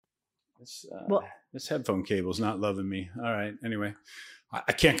This headphone cable's not loving me. All right. Anyway,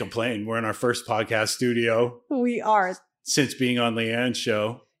 I can't complain. We're in our first podcast studio. We are. Since being on Leanne's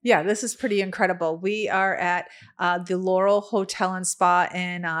show. Yeah, this is pretty incredible. We are at the Laurel Hotel and Spa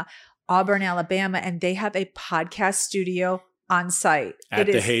in Auburn, Alabama, and they have a podcast studio on site. At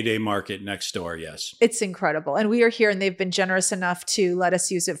the Heyday Market next door, yes. It's incredible. And we are here, and they've been generous enough to let us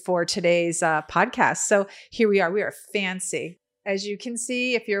use it for today's podcast. So here we are. We are fancy. As you can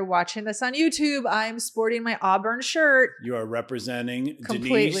see, if you're watching this on YouTube, I'm sporting my Auburn shirt. You are representing.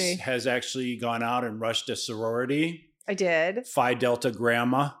 Completely. Denise has actually gone out and rushed a sorority. I did. Phi Delta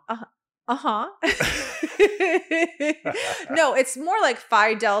Grandma. No, it's more like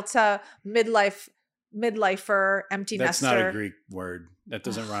Phi Delta midlifer, empty That's nester. not a Greek word. That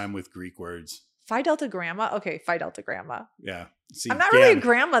doesn't rhyme with Greek words. Phi Delta Grandma? Okay, Phi Delta Grandma. Yeah. See, I'm not really a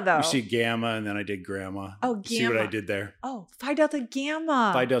grandma, though. You see Gamma, and then I did Grandma. Oh, Gamma. See what I did there? Oh, Phi Delta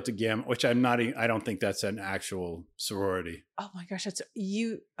Gamma. Phi Delta Gamma, which I don't think that's an actual sorority. Oh my gosh, that's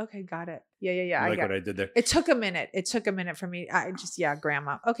you. Okay, got it. Yeah. You like what I did there? It took a minute. For me.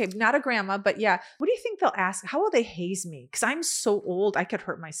 Grandma. Okay, not a grandma, but yeah. What do you think they'll ask? How will they haze me? Because I'm so old, I could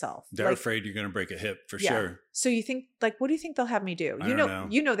hurt myself. They're afraid you're going to break a hip for sure. So you think, what do you think they'll have me do?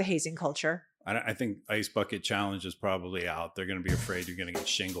 You know the hazing culture. I think Ice Bucket Challenge is probably out. They're going to be afraid you're going to get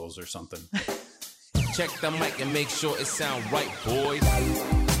shingles or something. Check the mic and make sure it sound right, boys.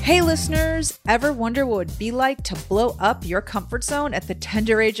 Hey listeners, ever wonder what it would be like to blow up your comfort zone at the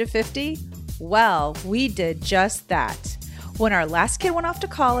tender age of 50? Well, we did just that. When our last kid went off to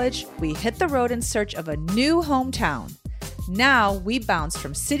college, we hit the road in search of a new hometown. Now we bounce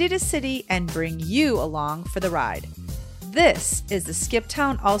from city to city and bring you along for the ride. This is the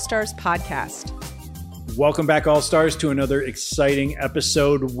Skiptown All-Stars podcast. Welcome back, All-Stars, to another exciting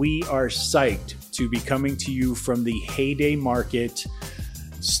episode. We are psyched to be coming to you from the Heyday Market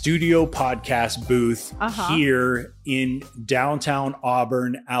studio podcast booth here in downtown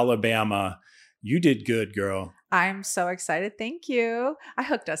Auburn, Alabama. You did good, girl. I'm so excited. Thank you. I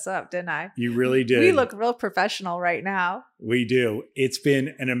hooked us up, didn't I? You really did. We look real professional right now. We do. It's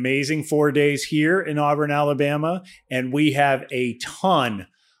been an amazing 4 days here in Auburn, Alabama, and we have a ton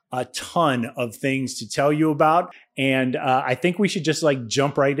of things to tell you about. And I think we should just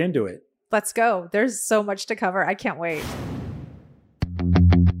jump right into it. Let's go. There's so much to cover. I can't wait.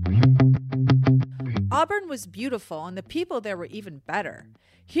 Auburn was beautiful, and the people there were even better.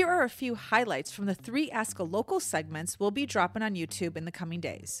 Here are a few highlights from the 3 Ask a Local segments we'll be dropping on YouTube in the coming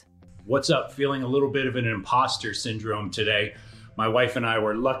days. What's up? Feeling a little bit of an imposter syndrome today. My wife and I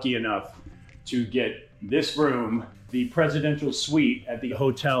were lucky enough to get this room, the presidential suite at the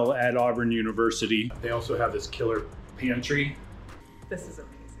hotel at Auburn University. They also have this killer pantry. This is amazing.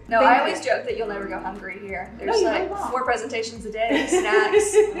 No, I always joke that you'll never go hungry here. There's 4 presentations a day,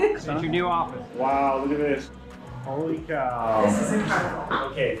 snacks. It's your new office. Wow, look at this. Holy cow. This is incredible.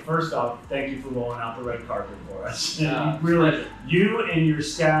 Okay, first off, thank you for rolling out the red carpet for us. Really, you and your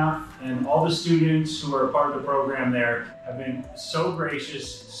staff and all the students who are a part of the program there have been so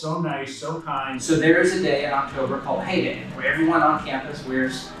gracious, so nice, so kind. So there is a day in October called Heyday, where everyone on campus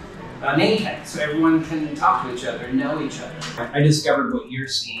wears name tags, so everyone can talk to each other and know each other. I discovered what you're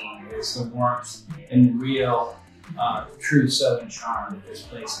seeing is the warmth and real, true Southern charm that this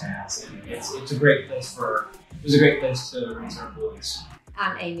place has, and it's a great place It was a great place to raise our boys.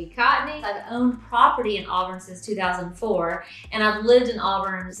 I'm Amy Cotney. I've owned property in Auburn since 2004, and I've lived in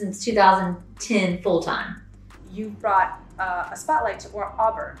Auburn since 2010 full-time. You brought a spotlight to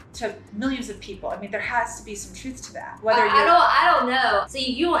Auburn to millions of people. I mean, there has to be some truth to that. I don't know. So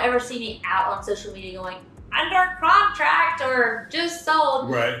you won't ever see me out on social media going, under contract or just sold.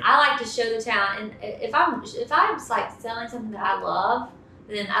 Right. I like to show the town, and if I'm selling something that I love,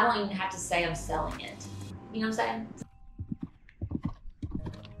 then I don't even have to say I'm selling it. You know what I'm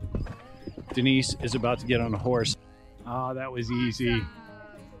saying? Denise is about to get on a horse. Oh, that was easy.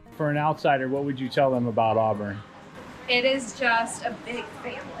 For an outsider, what would you tell them about Auburn? It is just a big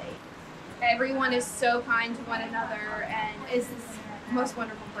family. Everyone is so kind to one another and is this most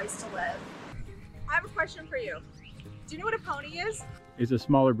wonderful place to live. I have a question for you. Do you know what a pony is? It's a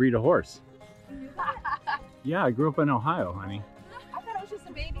smaller breed of horse. Yeah, I grew up in Ohio, honey. I thought it was just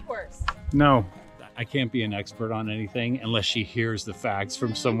a baby horse. No, I can't be an expert on anything unless she hears the facts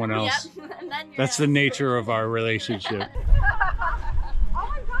from someone else. Yep. And then That's the nature of our relationship. Oh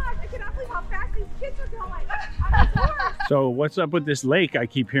my gosh, I cannot believe how fast these kids are going. I'm a horse. So what's up with this lake I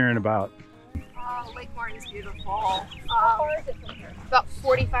keep hearing about? Lake Martin's beautiful. How far is it from here? About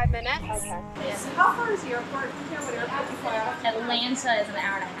 45 minutes. Okay. Yeah. So how far is the airport? Do you know what airport you fly out of? Atlanta is an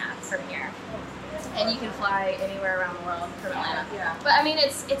hour and a half from here. and you can fly anywhere around the world from Atlanta. Yeah. But I mean,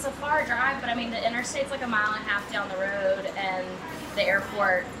 it's a far drive, but I mean, the interstate's like a mile and a half down the road, and the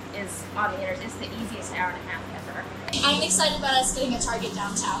airport is on the interstate. It's the easiest hour and a half ever. I'm excited about us getting a Target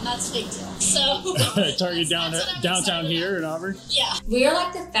downtown. That's a big deal. So Target downtown here in Auburn? Yeah. We are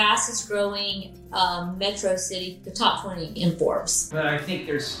like the fastest growing metro city, the top 20 in Forbes. But I think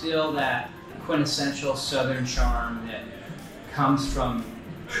there's still that quintessential Southern charm that comes from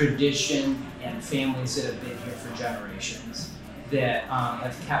tradition and families that have been here for generations that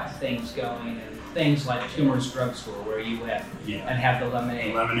have kept things going, and things like Tumor's Drugstore where you went and have the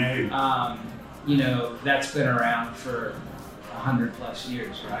lemonade. You know, that's been around for 100+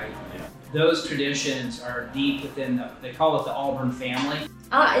 years, right? Yeah. Those traditions are deep within they call it the Auburn family.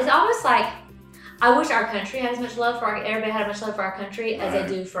 It's almost like, I wish our country had as much love for everybody had as much love for our country as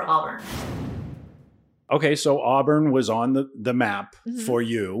they do for Auburn. Okay, so Auburn was on the map for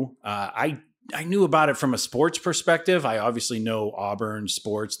you. I knew about it from a sports perspective. I obviously know Auburn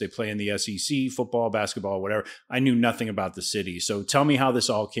sports. They play in the SEC, football, basketball, whatever. I knew nothing about the city. So tell me how this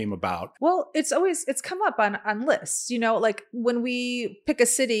all came about. Well, it's come up on lists, you know, like when we pick a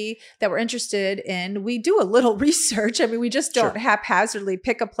city that we're interested in, we do a little research. I mean, we just don't haphazardly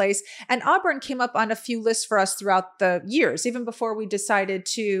pick a place. And Auburn came up on a few lists for us throughout the years, even before we decided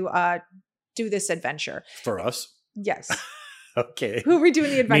to do this adventure. For us? Yes. Okay. Who are we doing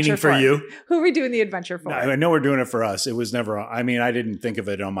the adventure Meaning for you? Who are we doing the adventure for? No, I know we're doing it for us. It was never, I mean, I didn't think of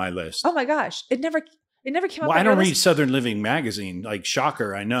it on my list. Oh my gosh. It never came up. Well, I don't read Southern Living magazine. Like,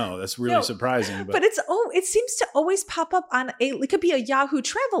 shocker, I know. That's really surprising. But it seems to always pop up on it could be a Yahoo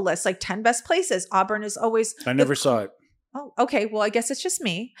travel list, like 10 best places. Auburn is always. I never saw it. Oh, okay. Well, I guess it's just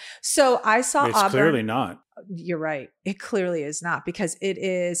me. So I saw Auburn. It's clearly not. You're right. It clearly is not, because it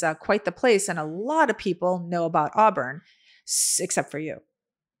is quite the place. And a lot of people know about Auburn, except for you.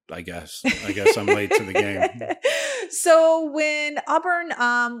 I guess I'm late to the game. So when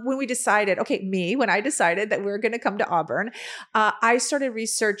we decided that we were going to come to Auburn, I started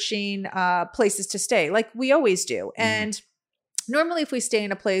researching places to stay, like we always do. And normally if we stay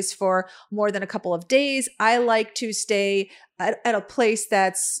in a place for more than a couple of days, I like to stay at a place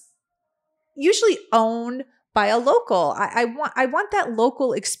that's usually owned by a local. I want that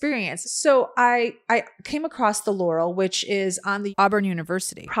local experience. So I came across the Laurel, which is on the Auburn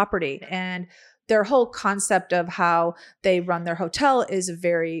University property, and their whole concept of how they run their hotel is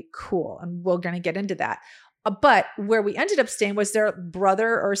very cool. And we're going to get into that. But where we ended up staying was their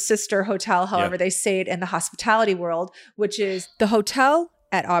brother or sister hotel, however they say it in the hospitality world, which is the Hotel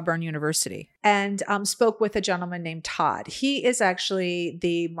at Auburn University, and spoke with a gentleman named Todd. He is actually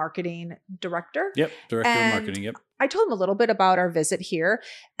the marketing director. Yep, director of marketing, yep. I told him a little bit about our visit here,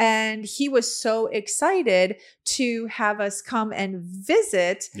 and he was so excited to have us come and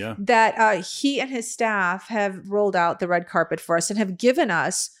visit that he and his staff have rolled out the red carpet for us and have given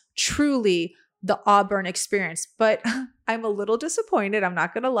us truly the Auburn experience. But I'm a little disappointed, I'm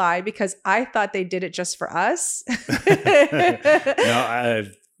not going to lie, because I thought they did it just for us. No,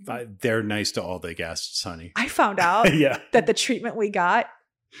 they're nice to all the guests, honey. I found out that the treatment we got,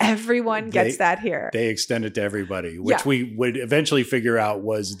 everyone gets that here. They extend it to everybody, which we would eventually figure out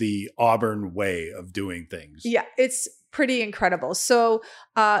was the Auburn way of doing things. Yeah, it's pretty incredible. So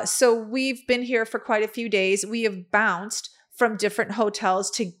we've been here for quite a few days. We have bounced from different hotels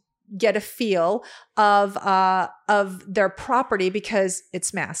to get a feel of their property, because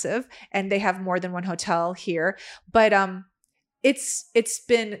it's massive and they have more than one hotel here. But it's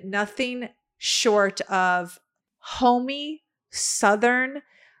been nothing short of homey, Southern,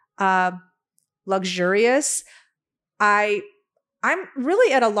 luxurious. I'm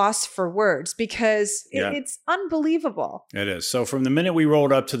really at a loss for words, because it's unbelievable. It is. So from the minute we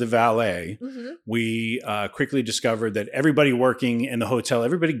rolled up to the valet, we quickly discovered that everybody working in the hotel,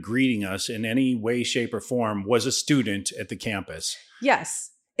 everybody greeting us in any way, shape, or form was a student at the campus. Yes.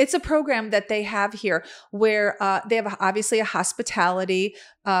 It's a program that they have here where they have obviously a hospitality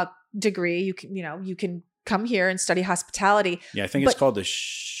degree. You can come here and study hospitality. Yeah, I think it's called the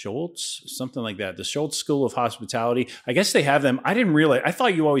Schultz, something like that. The Schultz School of Hospitality. I guess they have them. I didn't realize. I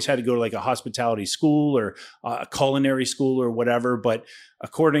thought you always had to go to like a hospitality school or a culinary school or whatever. But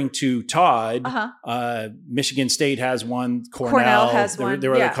according to Todd, Michigan State has one. Cornell has one.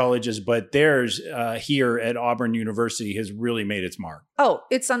 There are other colleges, but theirs here at Auburn University has really made its mark. Oh,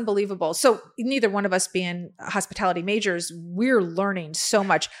 it's unbelievable. So neither one of us being hospitality majors, we're learning so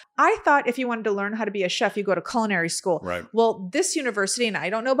much. I thought if you wanted to learn how to be a chef, you go to culinary school. Right. Well, this university, and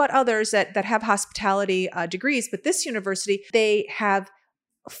I don't know about others that have hospitality degrees, but this university, they have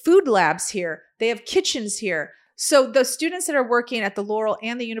food labs here. They have kitchens here. So the students that are working at the Laurel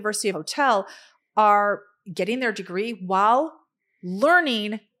and the University Hotel are getting their degree while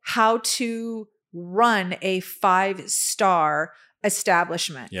learning how to run a 5-star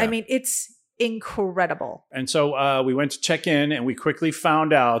establishment. Yeah. I mean, it's incredible. And so we went to check in, and we quickly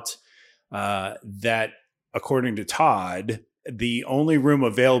found out that, according to Todd, the only room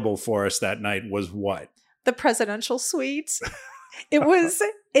available for us that night was what? The presidential suite. It was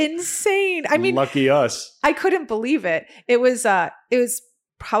insane. I mean, lucky us. I couldn't believe it. It was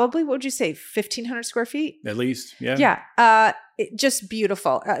probably, what would you say, 1,500 square feet? At least, yeah. Yeah. Just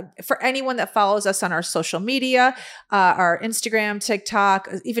beautiful. For anyone that follows us on our social media, our Instagram, TikTok,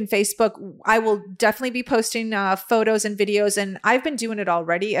 even Facebook, I will definitely be posting photos and videos. And I've been doing it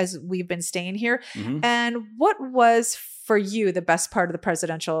already as we've been staying here. Mm-hmm. And what was for you the best part of the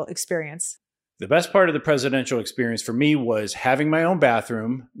presidential experience? The best part of the presidential experience for me was having my own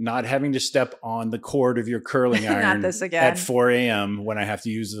bathroom, not having to step on the cord of your curling iron Not this again. at 4 a.m. when I have to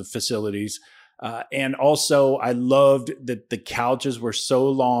use the facilities. And also, I loved that the couches were so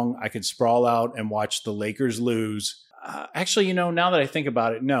long, I could sprawl out and watch the Lakers lose. Actually, now that I think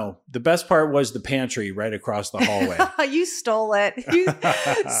about it, no. The best part was the pantry right across the hallway. You stole it.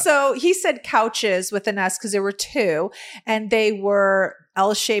 So he said couches with an S because there were 2, and they were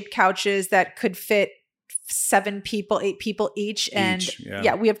L-shaped couches that could fit 7 people, 8 people each. And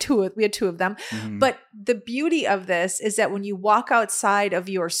yeah, we had 2 of them. Mm-hmm. But the beauty of this is that when you walk outside of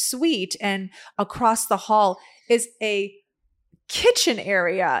your suite and across the hall is a kitchen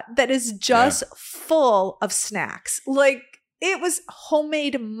area that is just full of snacks. Like, it was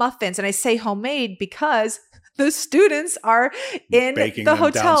homemade muffins. And I say homemade because the students are in the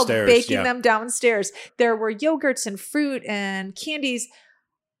hotel baking them downstairs. There were yogurts and fruit and candies.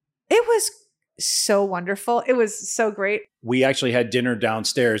 It was so wonderful. It was so great. We actually had dinner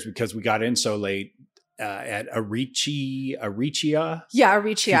downstairs because we got in so late. At Aricia. Yeah,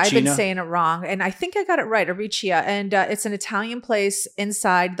 Aricia. Cucina. I've been saying it wrong. And I think I got it right. Aricia. And it's an Italian place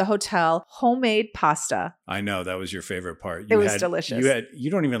inside the hotel. Homemade pasta. I know. That was your favorite part. It was delicious. You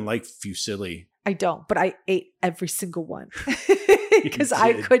don't even like fusilli. I don't, but I ate every single one because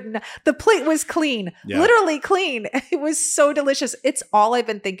I couldn't. The plate was clean, literally clean. It was so delicious. It's all I've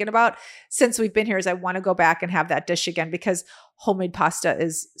been thinking about since we've been here is I want to go back and have that dish again because homemade pasta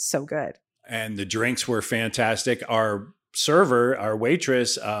is so good. And the drinks were fantastic. Our server, our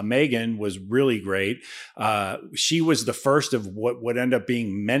waitress, Megan, was really great. She was the first of what would end up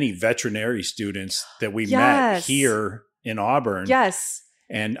being many veterinary students that we met here in Auburn. Yes.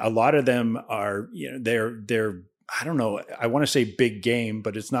 And a lot of them are, they're I don't know. I want to say big game,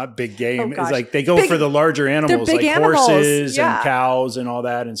 but it's not big game. It's like they go for the larger animals, like horses and cows and all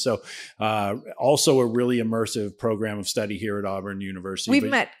that. And so also a really immersive program of study here at Auburn University. We've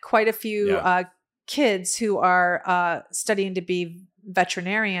met quite a few kids who are studying to be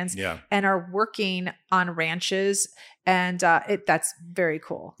veterinarians and are working on ranches. And that's very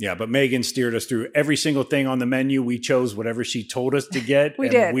cool. Yeah, but Megan steered us through every single thing on the menu. We chose whatever she told us to get.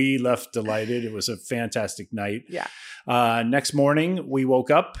 We left delighted. It was a fantastic night. Yeah. Next morning, we woke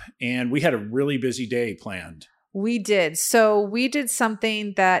up and we had a really busy day planned. We did. So we did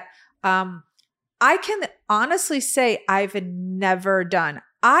something that I can honestly say I've never done.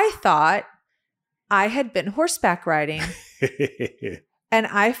 I thought I had been horseback riding. And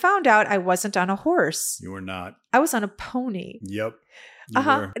I found out I wasn't on a horse. You were not. I was on a pony. Yep.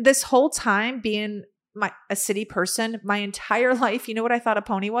 This whole time being a city person, my entire life, you know what I thought a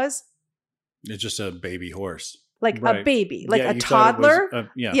pony was? It's just a baby horse. Like a baby, like a toddler.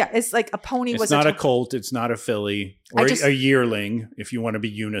 It's like a pony. It's not a colt. It's not a filly or a yearling. If you want to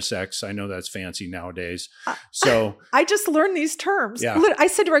be unisex, I know that's fancy nowadays. So I just learned these terms. Yeah. I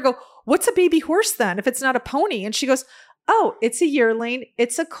said to her, I go, "What's a baby horse then? If it's not a pony?" And she goes, "Oh, it's a yearling.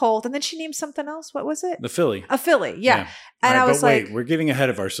 It's a colt." And then she named something else. What was it? The filly. A filly. Yeah. And right, I was wait, we're getting ahead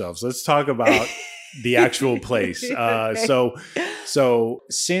of ourselves. Let's talk about the actual place. Okay. So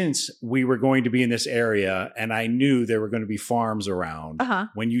since we were going to be in this area and I knew there were going to be farms around,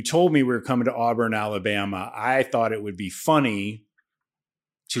 when you told me we were coming to Auburn, Alabama, I thought it would be funny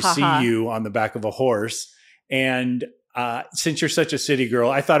to see you on the back of a horse. And since you're such a city girl,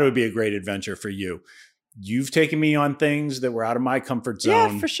 I thought it would be a great adventure for you. You've taken me on things that were out of my comfort zone.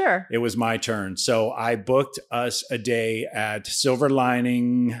 Yeah, for sure. It was my turn. So I booked us a day at Silver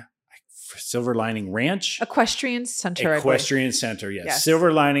Lining Ranch? Equestrian Center. Equestrian Center, yes.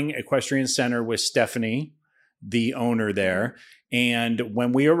 Silver Lining Equestrian Center with Stephanie, the owner there. And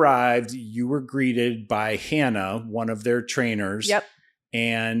when we arrived, you were greeted by Hannah, one of their trainers. Yep.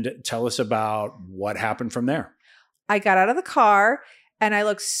 And tell us about what happened from there. I got out of the car and I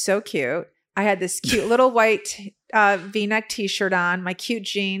looked so cute. I had this cute little white V-neck t-shirt on, my cute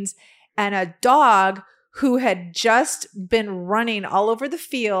jeans. and a dog who had just been running all over the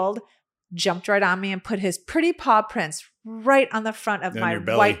field jumped right on me and put his pretty paw prints right on the front of my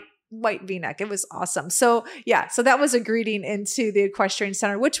white V-neck. It was awesome. So yeah, so that was a greeting into the equestrian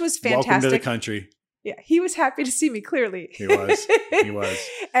center, which was fantastic. Welcome to the country. Yeah, he was happy to see me, clearly. He was.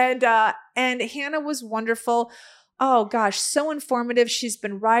 And Hannah was wonderful. Oh gosh, so informative. She's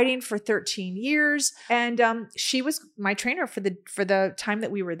been riding for 13 years, and she was my trainer for the time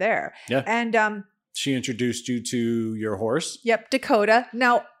that we were there. Yeah. And she introduced you to your horse? Yep, Dakota.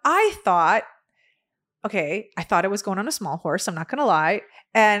 Now, I thought I was going on a small horse, I'm not going to lie.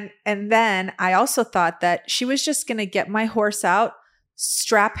 And then I also thought that she was just going to get my horse out,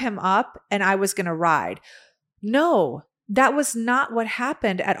 strap him up, and I was going to ride. No, that was not what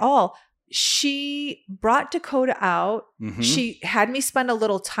happened at all. She brought Dakota out. Mm-hmm. She had me spend a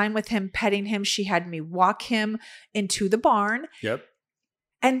little time with him, petting him. She had me walk him into the barn. Yep.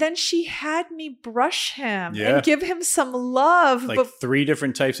 And then she had me brush him and give him some love. Like 3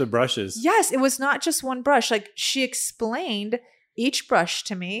 different types of brushes. Yes, it was not just one brush. Like she explained each brush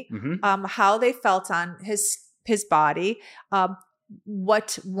to me, how they felt on his body,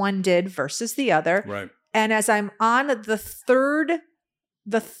 what one did versus the other. Right. And as I'm on the third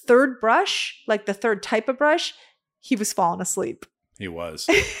brush, like the third type of brush, he was falling asleep. He was.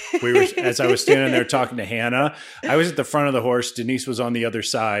 As I was standing there talking to Hannah, I was at the front of the horse. Denise was on the other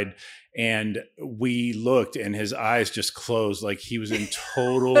side, and we looked, and his eyes just closed, like he was in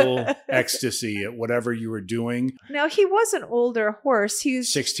total ecstasy at whatever you were doing. Now, he was an older horse.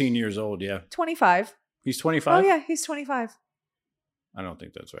 He's 16 years old. Yeah. 25. He's 25. Oh yeah. He's 25. I don't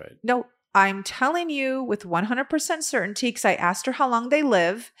think that's right. No, I'm telling you with 100% certainty, because I asked her how long they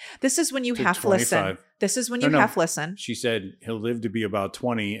live. This is when you half listen. This is when you half listen. She said he'll live to be about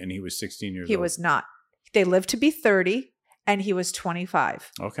 20, and he was 16 years old. He was not. They lived to be 30, and he was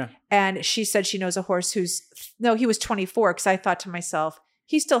 25. Okay. And she said she knows a horse he was 24, because I thought to myself,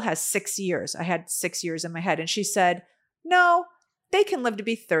 he still has 6 years. I had 6 years in my head. And she said, no, they can live to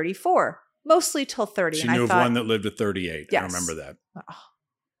be 34, mostly till 30. She knew of one that lived to 38. Yes. I remember that. Oh,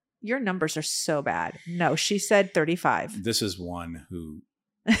 your numbers are so bad. No, she said 35. This is one who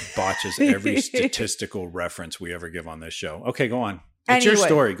botches every statistical reference we ever give on this show. Okay, go on. It's your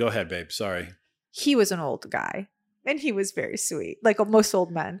story. Go ahead, babe. Sorry. He was an old guy, and he was very sweet, like most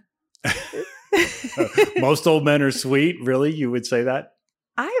old men. Most old men are sweet? Really? You would say that?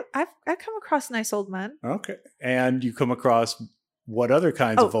 I've come across nice old men. Okay. And you come across what other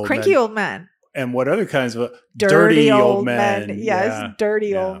kinds of old cranky men? Old men. And what other kinds of dirty old men? Yes, yeah.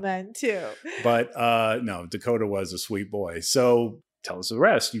 Dirty old men too. But no, Dakota was a sweet boy. So tell us the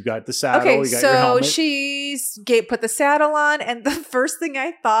rest. You got the saddle. Okay, you got your helmet. She put the saddle on, and the first thing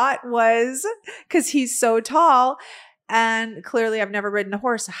I thought was, because he's so tall, and clearly I've never ridden a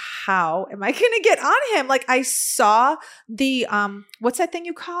horse, how am I going to get on him? Like I saw the what's that thing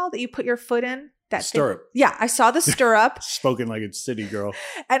you call that you put your foot in? That stirrup. Thing? Yeah, I saw the stirrup. Spoken like a city girl.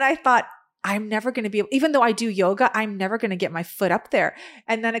 And I thought, I'm never going to be able, even though I do yoga, I'm never going to get my foot up there.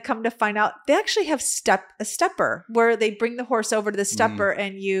 And then I come to find out they actually have a stepper where they bring the horse over to the stepper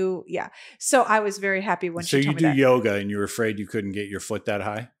and So I was very happy when she told me that. So you do yoga and you were afraid you couldn't get your foot that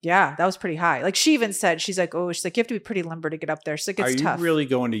high? Yeah, that was pretty high. Like she even said, she's like, you have to be pretty limber to get up there. So it gets tough. Are you really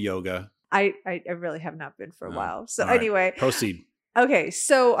going to yoga? I really have not been for a while. So anyway. Proceed. Okay,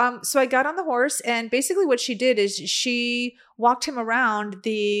 so I got on the horse, and basically what she did is she walked him around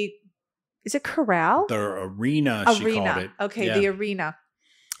is it corral? The arena, she called it. Okay, yeah. The arena.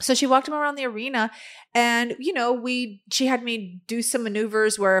 So she walked him around the arena, and she had me do some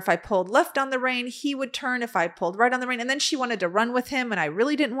maneuvers where if I pulled left on the rein, he would turn. If I pulled right on the rein, and then she wanted to run with him, and I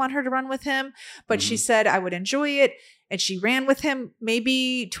really didn't want her to run with him, but she said I would enjoy it, and she ran with him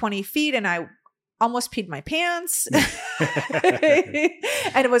maybe 20 feet, and I almost peed my pants.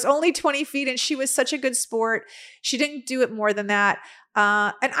 And it was only 20 feet, and she was such a good sport. She didn't do it more than that.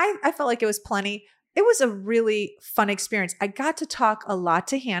 And I felt like it was plenty. It was a really fun experience. I got to talk a lot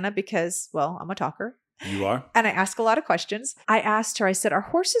to Hannah because, well, I'm a talker. You are? And I ask a lot of questions. I asked her, I said, are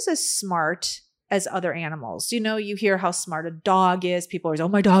horses as smart as other animals? You hear how smart a dog is. People always, oh,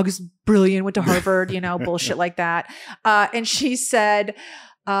 my dog is brilliant, went to Harvard, bullshit like that. And she said,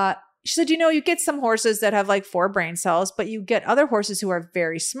 you get some horses that have like 4 brain cells, but you get other horses who are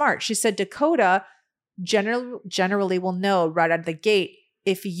very smart. She said, Dakota generally will know right out of the gate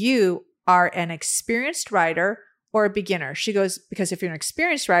if you are an experienced rider or a beginner. She goes, because if you're an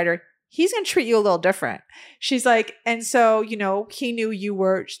experienced rider, he's going to treat you a little different. She's like, and so, he knew you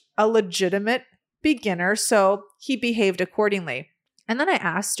were a legitimate beginner, so he behaved accordingly. And then I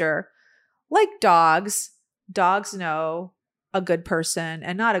asked her, like dogs know a good person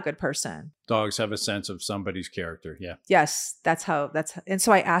and not a good person. Dogs have a sense of somebody's character. Yeah. Yes, and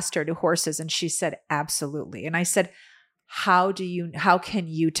so I asked her, do horses? And she said, absolutely. And I said, how can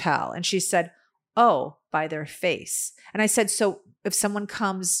you tell? And she said, oh, by their face. And I said, so if someone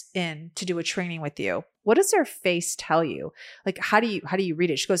comes in to do a training with you, what does their face tell you? Like, how do you read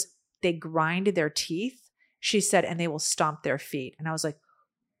it? She goes, they grind their teeth. She said, and they will stomp their feet. And I was like,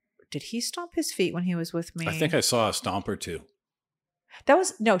 did he stomp his feet when he was with me? I think I saw a stomp or two.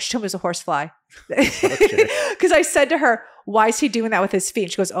 No, she told me it was a horsefly. Because I said to her, why is he doing that with his feet?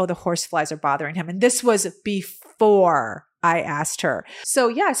 And she goes, oh, the horseflies are bothering him. And this was before I asked her. So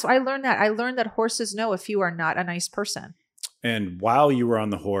I learned that. I learned that horses know if you are not a nice person. And while you were on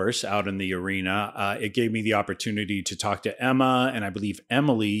the horse out in the arena, it gave me the opportunity to talk to Emma and I believe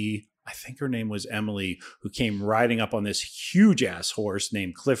Emily. I think her name was Emily, who came riding up on this huge ass horse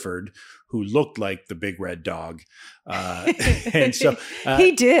named Clifford, who looked like the big red dog. And so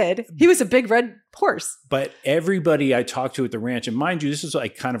he did. He was a big red horse. But everybody I talked to at the ranch, and mind you, this is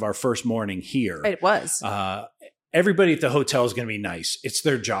like kind of our first morning here. It was. Everybody at the hotel is going to be nice. It's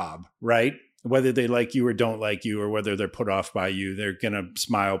their job, right? Whether they like you or don't like you, or whether they're put off by you, they're going to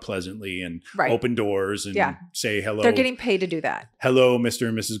smile pleasantly and open doors and say hello. They're getting paid to do that. Hello, Mr.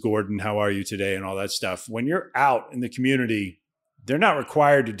 and Mrs. Gordon. How are you today? And all that stuff. When you're out in the community, they're not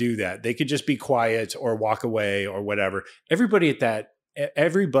required to do that. They could just be quiet or walk away or whatever. Everybody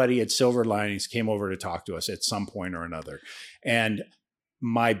at Silver Linings came over to talk to us at some point or another. And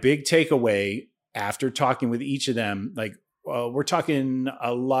my big takeaway after talking with each of them, like, we're talking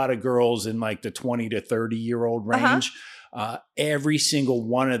a lot of girls in like the 20 to 30 year old range. Every single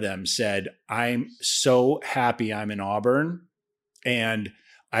one of them said, I'm so happy I'm in Auburn and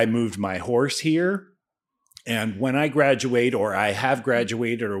I moved my horse here. And when I graduate or I have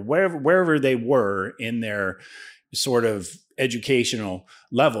graduated or wherever they were in their sort of educational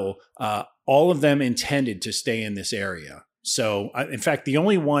level, all of them intended to stay in this area. So, in fact, the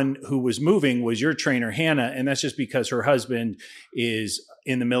only one who was moving was your trainer, Hannah, and that's just because her husband is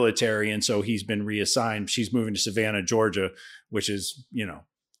in the military, and so he's been reassigned. She's moving to Savannah, Georgia, which is,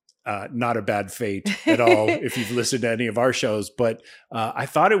 not a bad fate at all if you've listened to any of our shows. But I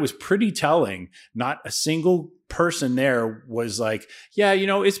thought it was pretty telling. Not a single person there was like, yeah,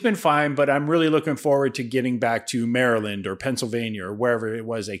 it's been fine, but I'm really looking forward to getting back to Maryland or Pennsylvania or wherever it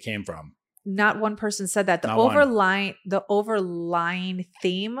was they came from. Not one person said that. The overlying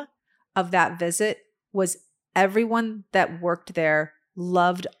theme of that visit was everyone that worked there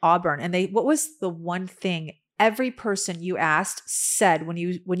loved Auburn. And what was the one thing every person you asked said when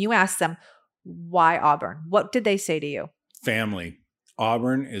you asked them, why Auburn? What did they say to you? Family.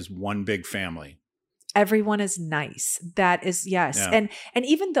 Auburn is one big family. Everyone is nice. That is, yes. Yeah. And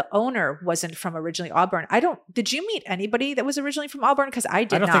even the owner wasn't from originally Auburn. Did you meet anybody that was originally from Auburn? Because I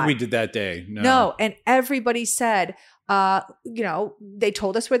did not. I don't think we did that day. No. And everybody said, they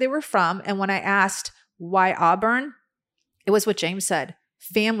told us where they were from. And when I asked why Auburn, it was what James said.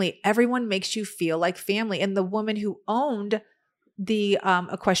 Family. Everyone makes you feel like family. And the woman who owned the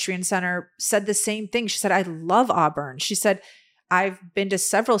equestrian center said the same thing. She said, I love Auburn. She said, I've been to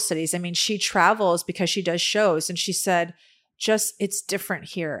several cities. I mean, she travels because she does shows. And she said, it's different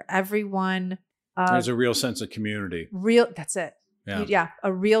here. Everyone. There's a real sense of community. That's it. Yeah.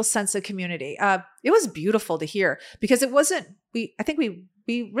 A real sense of community. It was beautiful to hear because it wasn't, I think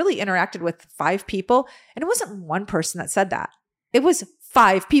we really interacted with 5 people and it wasn't one person that said that. It was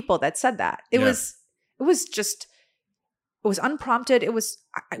 5 people that said that. It was unprompted.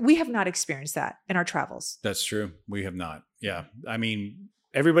 We have not experienced that in our travels. That's true. We have not. Yeah. I mean,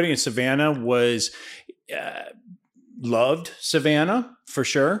 everybody in Savannah was, loved Savannah for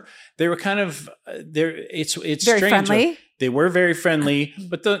sure. They were kind of there. It's very strange. Friendly. They were very friendly,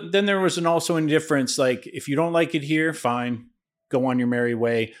 but then there was also an indifference. Like, if you don't like it here, fine, go on your merry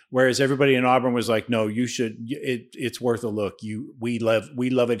way. Whereas everybody in Auburn was like, no, you should, it's worth a look. We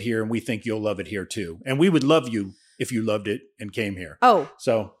love it here and we think you'll love it here too. And we would love you if you loved it and came here. Oh,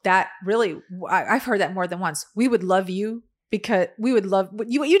 so that really, I've heard that more than once. We would love you because we would love what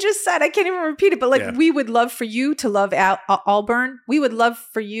you just said. I can't even repeat it, but we would love for you to love Auburn. We would love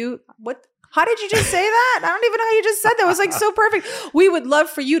for you. How did you just say that? I don't even know how you just said that. It was like so perfect. We would love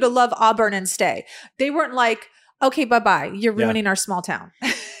for you to love Auburn and stay. They weren't like, okay, bye-bye. You're ruining our small town.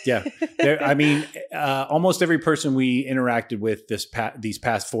 Yeah. I mean, almost every person we interacted with these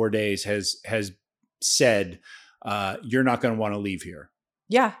past 4 days has said, you're not going to want to leave here.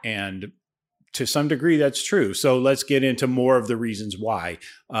 Yeah. And to some degree, that's true. So let's get into more of the reasons why.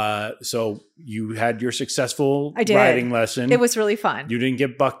 So you had your successful riding lesson. It was really fun. You didn't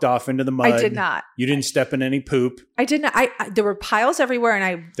get bucked off into the mud. I did not. You didn't step in any poop. I didn't. There were piles everywhere,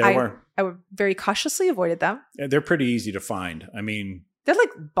 and I very cautiously avoided them. They're pretty easy to find. I mean, they're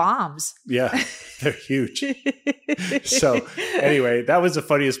like bombs. Yeah, they're huge. So anyway, that was the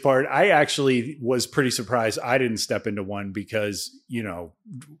funniest part. I actually was pretty surprised I didn't step into one because,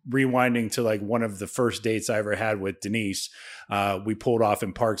 rewinding to like one of the first dates I ever had with Denise, we pulled off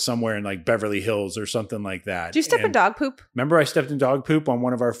and parked somewhere in like Beverly Hills or something like that. Did you step in dog poop? Remember I stepped in dog poop on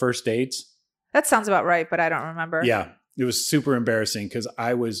one of our first dates? That sounds about right, but I don't remember. Yeah. It was super embarrassing because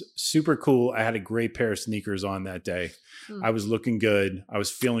I was super cool. I had a great pair of sneakers on that day. I was looking good. I was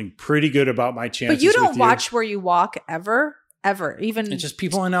feeling pretty good about my chances. But you don't watch where you walk ever, even. It's just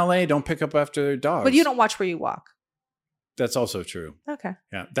people in LA don't pick up after their dogs. But you don't watch where you walk. That's also true. Okay.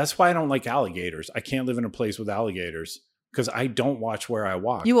 Yeah. That's why I don't like alligators. I can't live in a place with alligators because I don't watch where I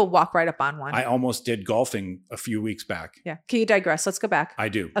walk. You will walk right up on one. I almost did golfing a few weeks back. Yeah. Can you digress? Let's go back. I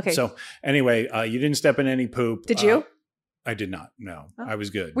do. Okay. So anyway, you didn't step in any poop. Did you? I did not. No, oh. I was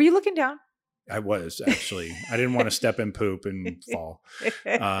good. Were you looking down? I was actually. I didn't want to step in poop and fall.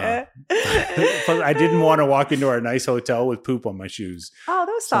 I didn't want to walk into our nice hotel with poop on my shoes. Oh,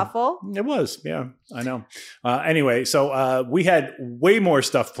 that was thoughtful. It was. Yeah, I know. Anyway, so we had way more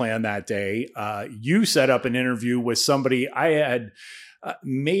stuff planned that day. You set up an interview with somebody I had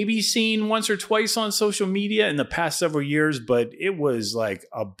maybe seen once or twice on social media in the past several years, but it was like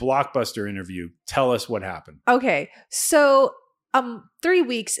a blockbuster interview. Tell us what happened. Okay. So 3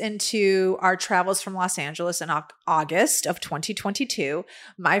 weeks into our travels from Los Angeles in August of 2022,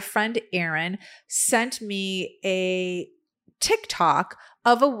 my friend Erin sent me a TikTok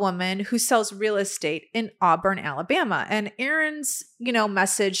of a woman who sells real estate in Auburn, Alabama. And Erin's,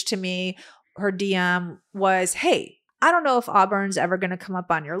 message to me, her DM was, hey, I don't know if Auburn's ever going to come up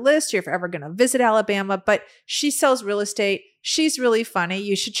on your list or if you're ever going to visit Alabama, but she sells real estate. She's really funny.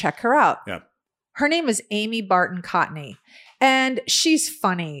 You should check her out. Yeah. Her name is Amy Barton Cotney, and she's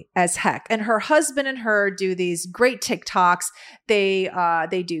funny as heck. And her husband and her do these great TikToks. They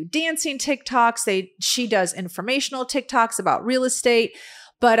do dancing TikToks. She does informational TikToks about real estate.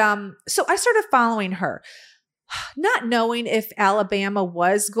 But so I started following her. Not knowing if Alabama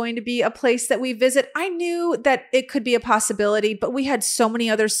was going to be a place that we visit. I knew that it could be a possibility, but we had so many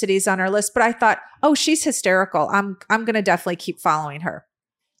other cities on our list. But I thought, oh, she's hysterical. I'm going to definitely keep following her.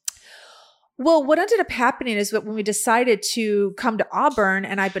 Well, what ended up happening is that when we decided to come to Auburn,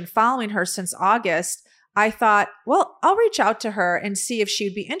 and I've been following her since August, I thought, well, I'll reach out to her and see if she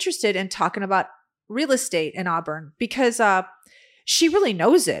would be interested in talking about real estate in Auburn, because she really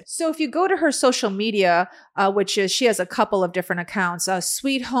knows it. So if you go to her social media, which is, she has a couple of different accounts.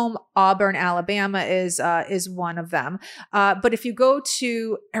 Sweet Home Auburn, Alabama is one of them. But if you go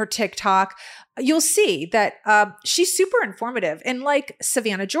to her TikTok, you'll see that she's super informative. And like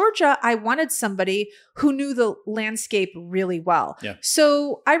Savannah, Georgia, I wanted somebody who knew the landscape really well. Yeah.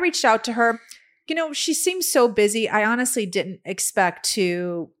 So I reached out to her. She seems so busy. I honestly didn't expect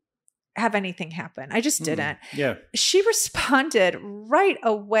to have anything happen. I just didn't. Yeah. She responded right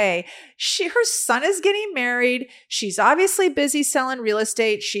away. Her son is getting married. She's obviously busy selling real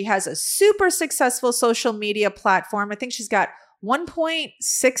estate. She has a super successful social media platform. I think she's got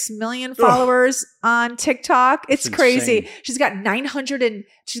 1.6 million followers on TikTok. It's crazy. Insane. She's got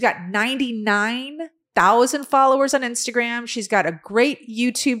 99,000 followers on Instagram. She's got a great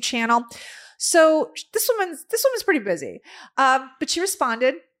YouTube channel. So this woman's pretty busy. But she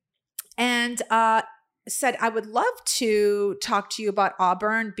responded and said, I would love to talk to you about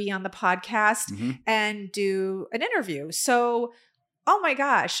Auburn, be on the podcast, and do an interview. So, oh my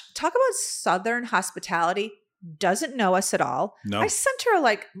gosh, talk about Southern hospitality. Doesn't know us at all. No. I sent her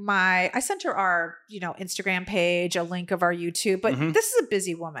our, Instagram page, a link of our YouTube, but this is a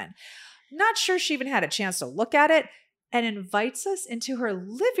busy woman. Not sure she even had a chance to look at it, and invites us into her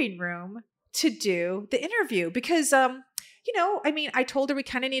living room to do the interview because, I told her we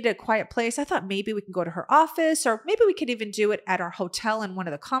kind of needed a quiet place. I thought maybe we can go to her office, or maybe we could even do it at our hotel in one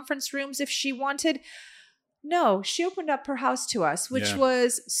of the conference rooms if she wanted. No, she opened up her house to us, which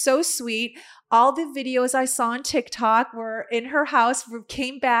was so sweet. All the videos I saw on TikTok were in her house,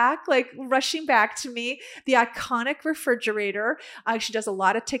 came back, like rushing back to me. The iconic refrigerator. She does a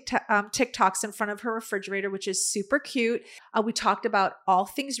lot of TikToks in front of her refrigerator, which is super cute. We talked about all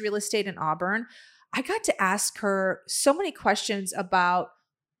things real estate in Auburn. I got to ask her so many questions about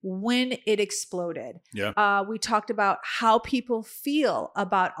when it exploded. Yeah. We talked about how people feel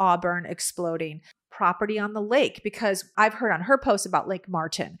about Auburn exploding, property on the lake, because I've heard on her post about Lake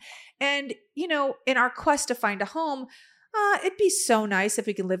Martin. And, in our quest to find a home, it'd be so nice if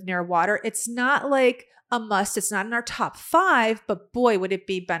we could live near water. It's not like a must. It's not in our top 5, but boy, would it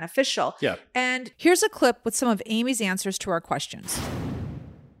be beneficial. Yeah. And here's a clip with some of Amy's answers to our questions.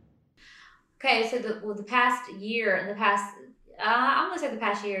 Okay, so the past year and I'm going to say the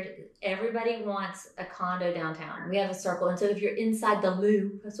past year, everybody wants a condo downtown. We have a circle. And so if you're inside the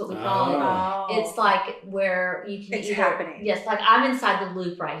loop, that's what we call it. It's like where you can happening. Yes, like I'm inside the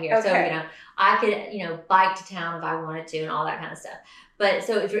loop right here. Okay. So, I could, bike to town if I wanted to and all that kind of stuff. But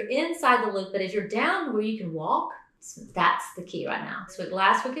so if you're inside the loop, but if you're down where you can walk, that's the key right now. So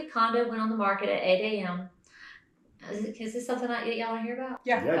last week a condo went on the market at 8 a.m. Is this something that y'all want to hear about?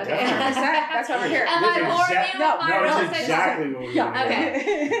 Yeah. Okay. That's why we're here. Am I boring you with my real it's estate? exactly what we're doing.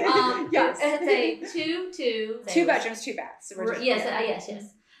 Okay. Yes. It's a 2 bedrooms, 2 baths.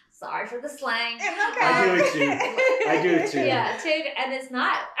 Yes. Sorry for the slang. I do it too. Yeah, and it's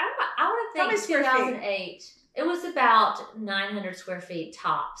not. I want to think 2008. It was about 900 square feet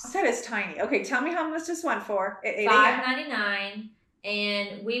tops. That is tiny. Okay, tell me how much this went for at 8 $599,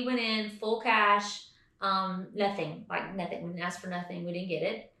 and we went in full cash. Nothing. We didn't ask for nothing. We didn't get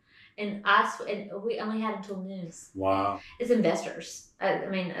it. And we only had until noon. Wow. It's investors.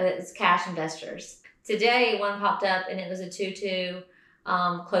 It's cash investors. Today, one popped up and it was a 2-2,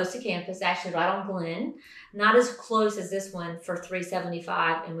 close to campus, actually right on Glen. Not as close as this one for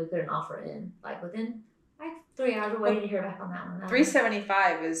 $375, and we put an offer in within 3 hours. We're waiting to hear back on that one.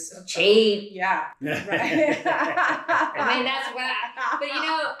 $375 is cheap. Yeah. Right. That's what.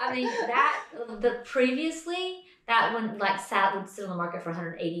 But previously that one would sit on the market for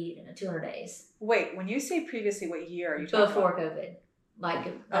 180 and 200 days. Wait, when you say previously, what year are you talking Before about?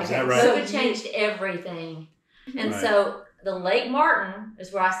 COVID. Is that right? COVID changed everything, and so the Lake Martin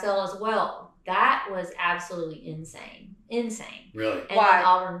is where I sell as well. That was absolutely insane. Really? And Why? then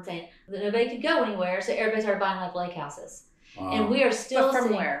Auburn saying that nobody could go anywhere, so everybody started buying lake houses. Wow. And we are still from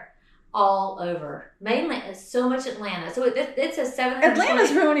seeing where? all over. Mainly, so much Atlanta. So it's a 700.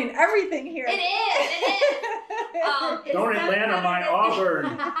 Atlanta's ruining everything here. It is. Don't Atlanta my Auburn.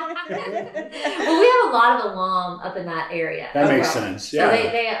 Well, we have a lot of alum up in that area. That makes sense. Yeah. So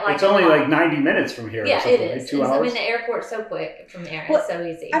they it's only 90 minutes from here. Yeah, or it is. 2 hours. The airport's so quick from the area. Well, it's so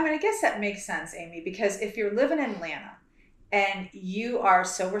easy. I guess that makes sense, Amy, because if you're living in Atlanta and you are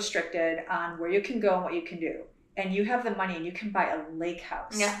so restricted on where you can go and what you can do, and you have the money and you can buy a lake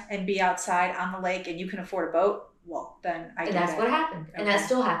house and be outside on the lake and you can afford a boat, well, then I get it. And that's what happened. Okay. And that's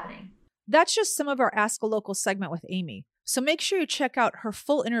still happening. That's just some of our Ask a Local segment with Amy. So make sure you check out her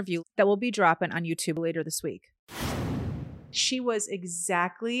full interview that will be dropping on YouTube later this week. She was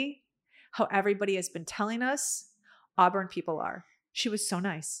exactly how everybody has been telling us Auburn people are. She was so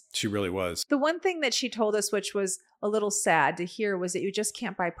nice. She really was. The one thing that she told us, which was a little sad to hear, was that you just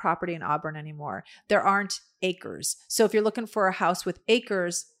can't buy property in Auburn anymore. There aren't acres. So if you're looking for a house with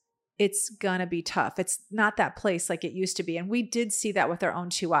acres, it's gonna be tough. It's not that place like it used to be. And we did see that with our own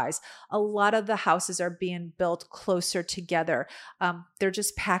 2 eyes. A lot of the houses are being built closer together. They're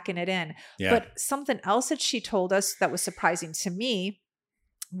just packing it in. Yeah. But something else that she told us that was surprising to me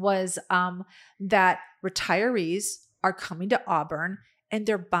was that retirees are coming to Auburn and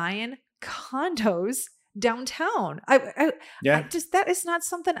they're buying condos downtown. I just, that is not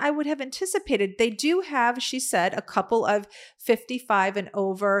something I would have anticipated. They do have, she said, a couple of 55 and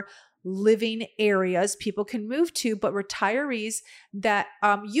over living areas people can move to, but retirees that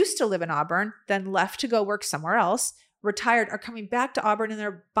used to live in Auburn, then left to go work somewhere else, retired, are coming back to Auburn and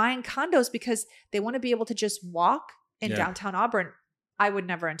they're buying condos because they want to be able to just walk in downtown Auburn. I would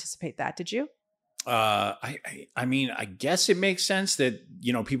never anticipate that. Did you? I guess it makes sense that,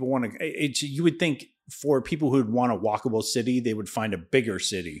 people want to, you would think for people who'd want a walkable city, they would find a bigger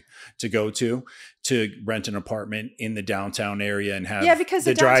city to go to rent an apartment in the downtown area and have because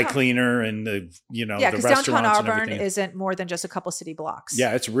the dry cleaner and the, the restaurants downtown and Auburn everything. isn't more than just a couple city blocks.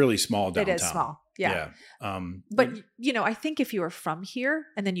 Yeah. It's really small downtown. It is small. Yeah. But I think if you were from here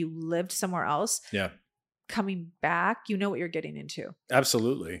and then you lived somewhere else, coming back, you know what you're getting into.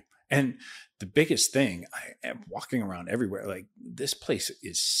 Absolutely. And the biggest thing, I am walking around everywhere, like this place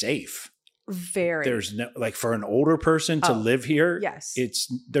is safe. Very. There's no, for an older person to live here. Yes.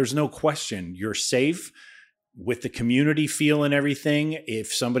 There's no question. You're safe with the community feel and everything.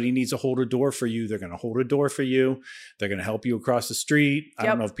 If somebody needs to hold a door for you, they're going to hold a door for you. They're going to help you across the street. I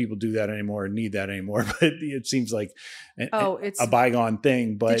don't know if people do that anymore or need that anymore, but it seems like it's a bygone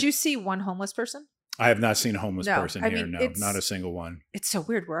thing. But did you see one homeless person? I have not seen a homeless person here. not a single one. It's so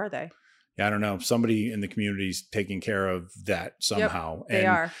weird. Where are they? Yeah, I don't know. Somebody in the community's taking care of that somehow. Yep, they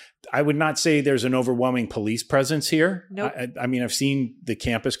are. I would not say there's an overwhelming police presence here. Nope. I mean, I've seen the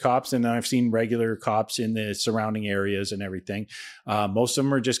campus cops and I've seen regular cops in the surrounding areas and everything. Most of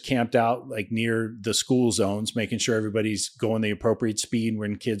them are just camped out like near the school zones, making sure everybody's going the appropriate speed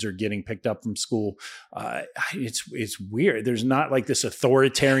when kids are getting picked up from school. It's weird. There's not like this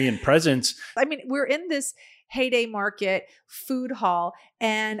authoritarian presence. I mean, we're in this Heyday Market food hall,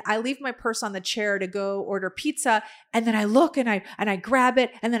 and I leave my purse on the chair to go order pizza, and then I look and I grab it,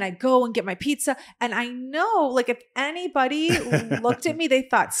 and then I go and get my pizza, and I know, like, if anybody looked at me, they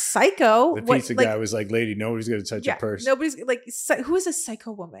thought psycho. The pizza guy was like, "Lady, nobody's going to touch your purse. Nobody's like, who is a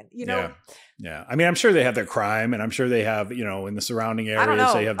psycho woman? You know?" Yeah. I mean, I'm sure they have their crime, and I'm sure they have, in the surrounding areas. I don't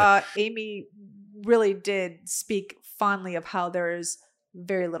know. They have Amy really did speak fondly of how there is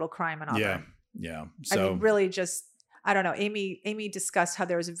very little crime in Auburn. Yeah. So, I mean, really just, I don't know. Amy discussed how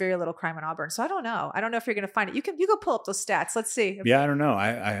there was very little crime in Auburn. So I don't know. I don't know if you're going to find it. You go pull up those stats. Let's see. Yeah, I don't know.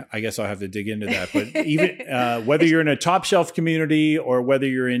 I guess I'll have to dig into that. But even whether you're in a top shelf community or whether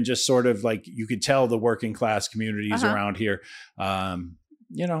you're in just sort of like, you could tell the working class communities around here, it's I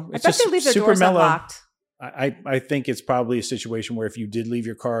bet just they leave their super doors mellow. unlocked. I think it's probably a situation where if you did leave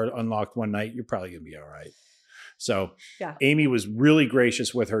your car unlocked one night, you're probably going to be all right. So Amy was really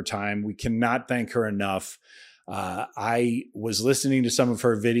gracious with her time. We cannot thank her enough. I was listening to some of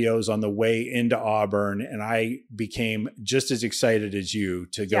her videos on the way into Auburn, and I became just as excited as you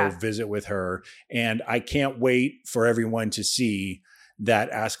to go visit with her. And I can't wait for everyone to see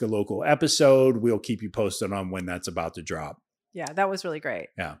that Ask a Local episode. We'll keep you posted on when that's about to drop. Yeah, that was really great.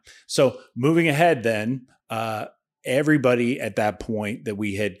 Yeah. So moving ahead then, everybody at that point that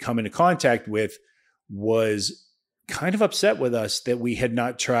we had come into contact with was kind of upset with us that we had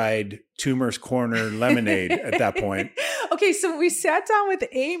not tried Toomer's Corner lemonade at that point. Okay, so we sat down with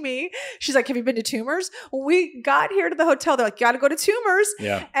Amy. She's like, "Have you been to Toomer's?" When we got here to the hotel, they're like, "You got to go to Toomer's."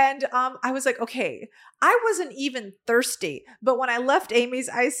 Yeah. And I was like, okay, I wasn't even thirsty. But when I left Amy's,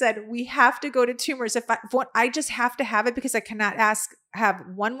 I said, "We have to go to Toomer's. I just have to have it because I cannot have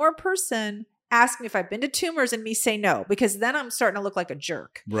one more person ask me if I've been to Toomer's and me say no, because then I'm starting to look like a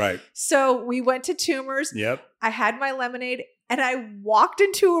jerk." Right. So we went to Toomer's. Yep. I had my lemonade and I walked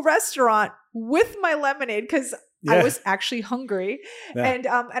into a restaurant with my lemonade because I was actually hungry. Yeah. And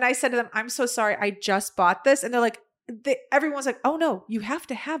I said to them, "I'm so sorry. I just bought this." And they're like, everyone's like, "Oh no, you have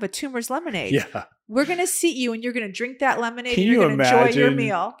to have a Toomer's lemonade. Yeah. We're going to seat you and you're going to drink that lemonade and you're going to enjoy your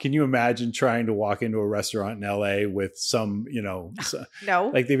meal." Can you imagine trying to walk into a restaurant in LA with some, no,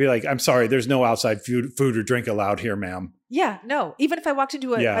 like they'd be like, "I'm sorry, there's no outside food or drink allowed here, ma'am." Yeah, no. Even if I walked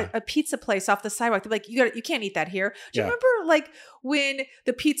into a pizza place off the sidewalk, they'd be like, you can't eat that here. Do you remember like when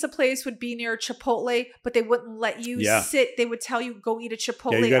the pizza place would be near Chipotle, but they wouldn't let you sit? They would tell you, "Go eat at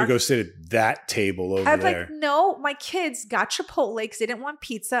Chipotle." Yeah, you got to go sit at that table over there. I'm like, "No, my kids got Chipotle because they didn't want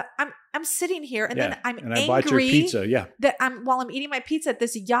pizza. I'm sitting here and then I'm angry. I bought your pizza. Yeah. That while I'm eating my pizza,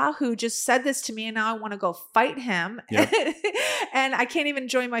 this Yahoo just said this to me and now I want to go fight him." Yep. And I can't even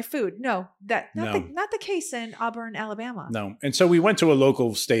enjoy my food. No, not the case in Auburn, Alabama. No. And so we went to a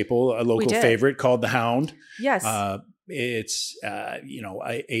local staple, a local favorite called the Hound. Yes. It's,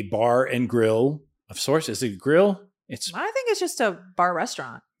 a bar and grill of sorts. Is it a grill? I think it's just a bar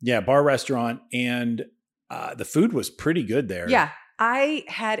restaurant. Yeah. Bar restaurant. And the food was pretty good there. Yeah. I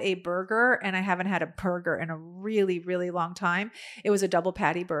had a burger and I haven't had a burger in a really, really long time. It was a double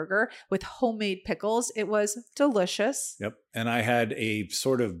patty burger with homemade pickles. It was delicious. Yep. And I had a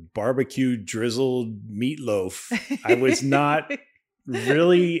sort of barbecue drizzled meatloaf. I was not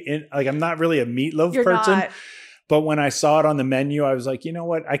really I'm not really a meatloaf person. Not. But when I saw it on the menu, I was like, you know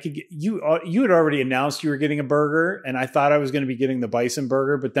what? I could get you had already announced you were getting a burger and I thought I was going to be getting the bison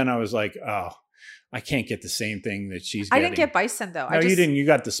burger. But then I was like, oh, I can't get the same thing that she's getting. I didn't get bison though. No, you didn't. You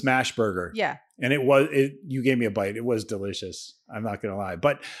got the smash burger. Yeah. And you gave me a bite. It was delicious. I'm not going to lie.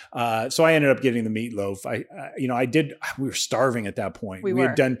 But so I ended up getting the meatloaf. We were starving at that point. We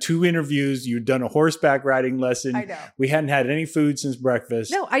had done 2 interviews. You'd done a horseback riding lesson. I know. We hadn't had any food since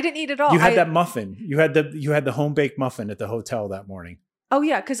breakfast. No, I didn't eat at all. You had that muffin. You had the home baked muffin at the hotel that morning. Oh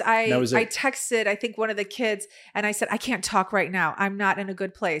yeah, because I texted, I think, one of the kids and I said, "I can't talk right now. I'm not in a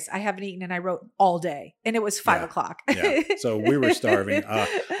good place. I haven't eaten," and I wrote all day. And it was 5 o'clock. Yeah. So we were starving.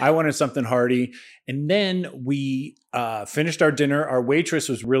 I wanted something hearty. And then we finished our dinner. Our waitress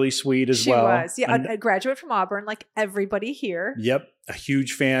was really sweet as well. She was. Yeah, a graduate from Auburn, like everybody here. Yep. A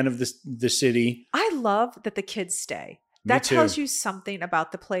huge fan of the city. I love that the kids stay. Me that too. tells you something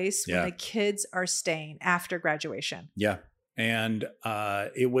about the place when the kids are staying after graduation. Yeah. And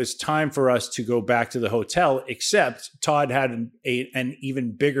it was time for us to go back to the hotel, except Todd had an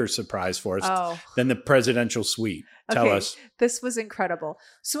even bigger surprise for us than the presidential suite. Tell us. This was incredible.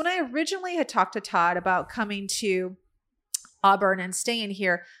 So when I originally had talked to Todd about coming to Auburn and staying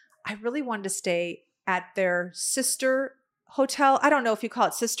here, I really wanted to stay at their sister hotel. I don't know if you call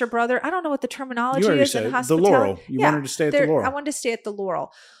it sister brother. I don't know what the terminology is in hospitality. The Laurel. You wanted to stay at the Laurel. I wanted to stay at the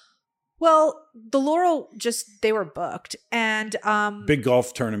Laurel. Well, the Laurel they were booked and big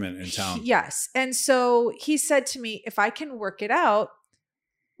golf tournament in town. Yes. And so he said to me, if I can work it out,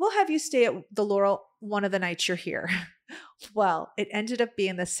 we'll have you stay at the Laurel one of the nights you're here. Well, it ended up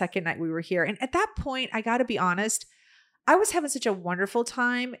being the second night we were here. And at that point, I got to be honest, I was having such a wonderful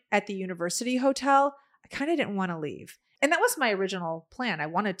time at the University Hotel. I kind of didn't want to leave. And that was my original plan. I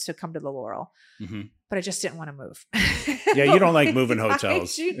wanted to come to the Laurel, but I just didn't want to move. Yeah, you don't like moving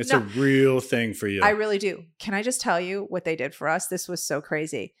hotels. It's a real thing for you. I really do. Can I just tell you what they did for us? This was so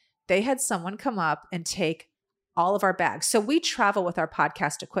crazy. They had someone come up and take all of our bags. So we travel with our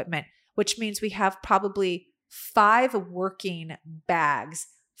podcast equipment, which means we have probably 5 working bags,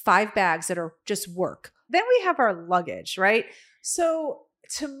 5 bags that are just work. Then we have our luggage, right? So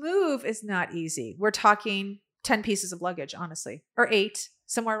to move is not easy. We're talking 10 pieces of luggage, honestly, or 8,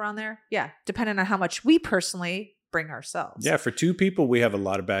 somewhere around there. Yeah. Depending on how much we personally bring ourselves. Yeah. For 2 people, we have a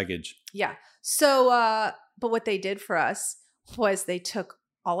lot of baggage. Yeah. So, but what they did for us was they took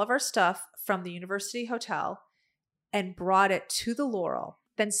all of our stuff from the University Hotel and brought it to the Laurel,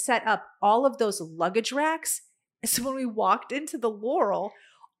 then set up all of those luggage racks. So when we walked into the Laurel,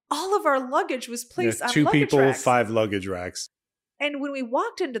 all of our luggage was placed on luggage racks. 2 people, 5 luggage racks. And when we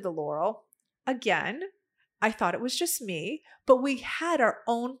walked into the Laurel, again, I thought it was just me, but we had our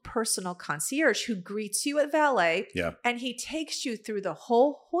own personal concierge who greets you at valet. Yeah. And he takes you through the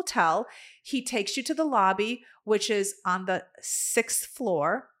whole hotel. He takes you to the lobby, which is on the 6th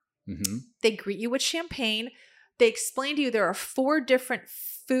floor. Mm-hmm. They greet you with champagne. They explain to you there are 4 different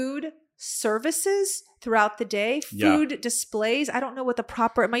food services throughout the day. Food displays. I don't know what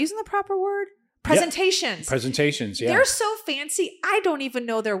am I using the proper word? Presentations. Yep. Presentations, yeah. They're so fancy, I don't even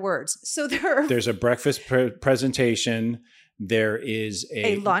know their words. So there's a breakfast presentation. There is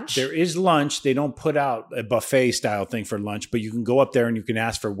a lunch. There is lunch. They don't put out a buffet style thing for lunch, but you can go up there and you can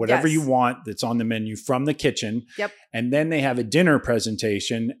ask for whatever you want that's on the menu from the kitchen. Yep. And then they have a dinner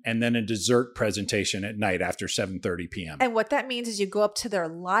presentation and then a dessert presentation at night after 7:30 p.m. And what that means is you go up to their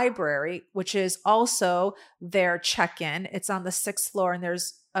library, which is also their check-in. It's on the 6th floor and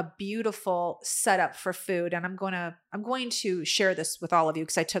there's a beautiful setup for food. And I'm going to share this with all of you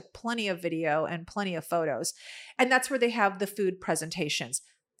because I took plenty of video and plenty of photos. And that's where they have the food presentations.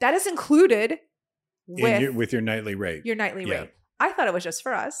 That is included with your nightly rate. Your nightly rate. I thought it was just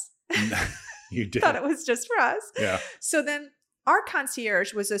for us. You did. Thought it was just for us. Yeah. So then our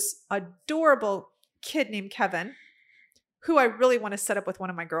concierge was this adorable kid named Kevin, who I really want to set up with one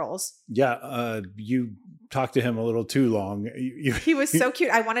of my girls. Yeah. You talked to him a little too long. He was so cute.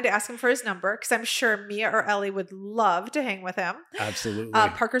 I wanted to ask him for his number because I'm sure Mia or Ellie would love to hang with him. Absolutely.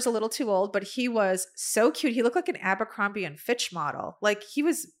 Parker's a little too old, but he was so cute. He looked like an Abercrombie and Fitch model. Like he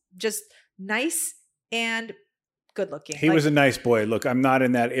was just nice and good looking. He was a nice boy. Look, I'm not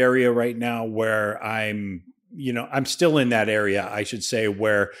in that area right now where I'm still in that area, I should say,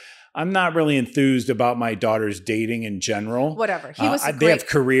 where I'm not really enthused about my daughter's dating in general. Whatever. He was they have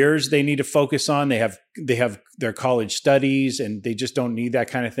careers they need to focus on. They have their college studies and they just don't need that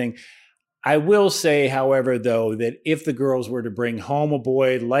kind of thing. I will say, however, though, that if the girls were to bring home a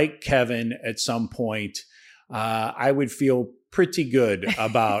boy like Kevin at some point, I would feel pretty good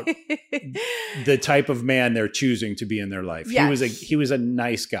about the type of man they're choosing to be in their life. Yeah. He was a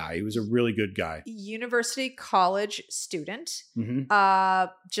nice guy. He was a really good guy. University college student,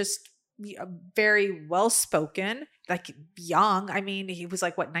 just very well spoken, like young. I mean, he was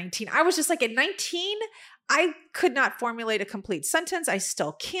like, 19? I was just like, at 19, I could not formulate a complete sentence. I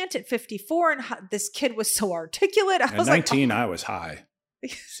still can't at 54. And this kid was so articulate. At 19, I was high.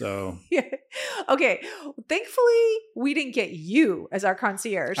 So yeah. Okay. Thankfully, we didn't get you as our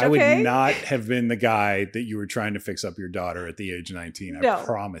concierge. Okay? I would not have been the guy that you were trying to fix up your daughter at the age of 19. I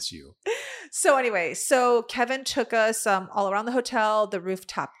promise you. So anyway, Kevin took us all around the hotel. The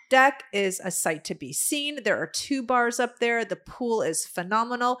rooftop deck is a sight to be seen. There are 2 bars up there. The pool is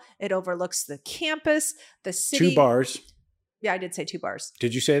phenomenal. It overlooks the campus, the city. 2 bars. Yeah, I did say 2 bars.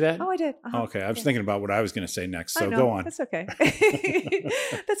 Did you say that? Oh, I did. Uh-huh. Okay. I was thinking about what I was going to say next. So go on. That's okay.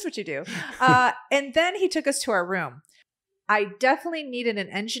 That's what you do. And then he took us to our room. I definitely needed an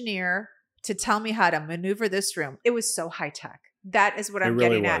engineer to tell me how to maneuver this room. It was so high tech. That is what I'm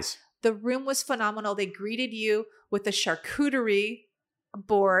getting at. The room was phenomenal. They greeted you with a charcuterie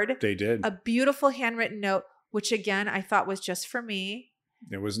board. They did. A beautiful handwritten note, which again, I thought was just for me.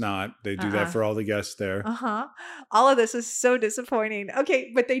 It was not. They do that for all the guests there. All of this is so disappointing.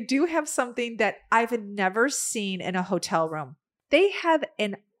 Okay, but they do have something that I've never seen in a hotel room. They have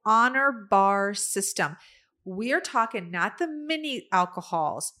an honor bar system. We are talking not the mini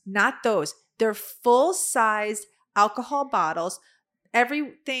alcohols, not those. They're full-sized alcohol bottles.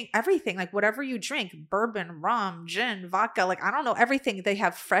 Everything, like whatever you drink, bourbon, rum, gin, vodka, like I don't know, everything. They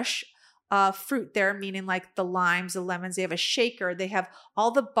have fresh fruit there, meaning like the limes, the lemons. They have a shaker. They have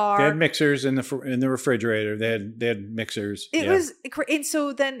all the bar. They had mixers in the refrigerator. They had mixers. It was, and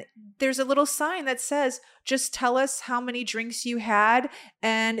so then there's a little sign that says, "Just tell us how many drinks you had,"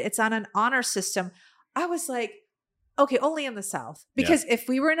 and it's on an honor system. I was like, okay, only in the South, because if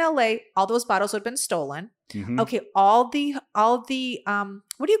we were in LA, all those bottles would have been stolen. Mm-hmm. Okay, all the what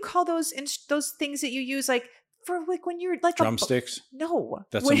do you call those things that you use like? For like when you're like drumsticks? No.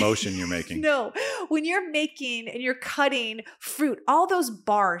 That's a motion you're making. No. When you're making and you're cutting fruit, all those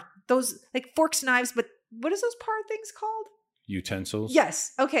those like forks, knives, but what is those bar things called? Utensils?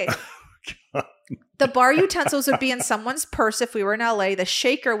 Yes. Okay. The bar utensils would be in someone's purse if we were in LA. The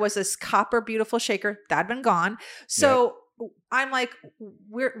shaker was this copper, beautiful shaker. That'd been gone. So I'm like,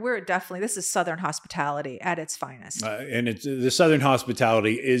 we're definitely, this is Southern hospitality at its finest. And the Southern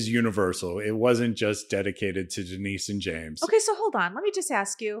hospitality is universal. It wasn't just dedicated to Denise and James. Okay, so hold on. Let me just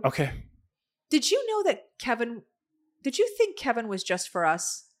ask you. Okay. Did you know that did you think Kevin was just for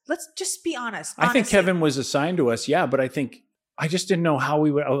us? Let's just be honest. I think Kevin was assigned to us, but I just didn't know how we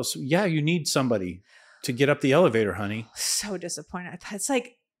would. You need somebody to get up the elevator, honey. So disappointed. It's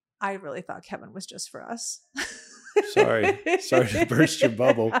like, I really thought Kevin was just for us. Sorry to burst your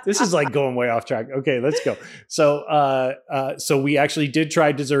bubble. This is like going way off track. Okay, let's go. So we actually did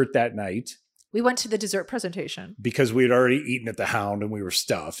try dessert that night. We went to the dessert presentation because we had already eaten at the Hound and we were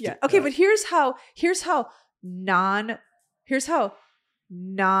stuffed. Yeah. Okay, but here's how non,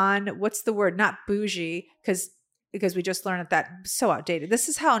 what's the word? Not bougie, because we just learned that's so outdated. This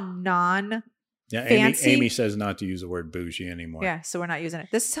is how fancy. Amy says not to use the word bougie anymore. Yeah, so we're not using it.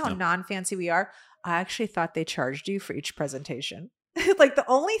 This is how non-fancy we are. I actually thought they charged you for each presentation. Like the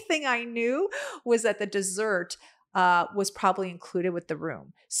only thing I knew was that the dessert was probably included with the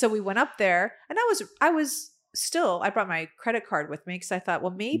room. So we went up there, and I brought my credit card with me because I thought,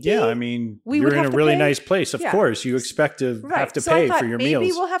 well, maybe. Yeah, I mean, you're in a really nice place. Of course, you expect to have to pay for your meals.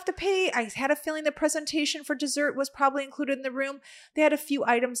 Maybe we'll have to pay. I had a feeling the presentation for dessert was probably included in the room. They had a few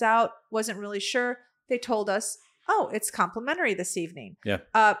items out. Wasn't really sure. They told us, oh, it's complimentary this evening.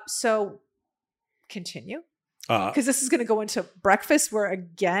 Yeah. So continue. Because this is going to go into breakfast where,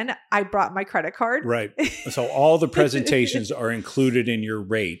 again, I brought my credit card. Right. So all the presentations are included in your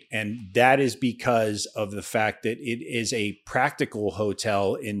rate. And that is because of the fact that it is a practical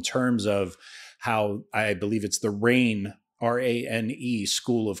hotel in terms of how I believe it's the RANE, RANE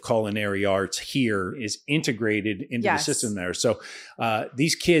School of Culinary Arts here is integrated into the system there. So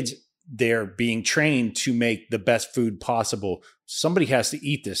these kids, they're being trained to make the best food possible. Somebody has to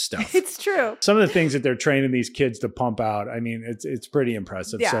eat this stuff. It's true. Some of the things that they're training these kids to pump out, I mean, it's pretty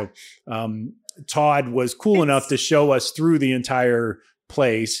impressive. Yeah. So Todd was cool enough to show us through the entire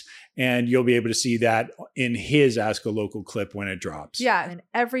place, and you'll be able to see that in his Ask a Local clip when it drops. Yeah. And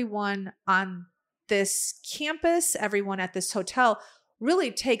everyone on this campus, everyone at this hotel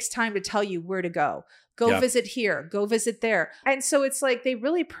really takes time to tell you where to go. Go visit here, go visit there. And so it's like they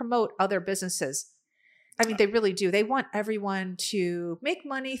really promote other businesses. I mean, they really do. They want everyone to make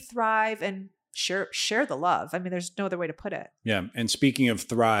money, thrive, and share the love. I mean, there's no other way to put it. Yeah. And speaking of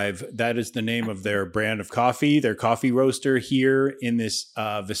Thrive, that is the name of their brand of coffee, their coffee roaster here in this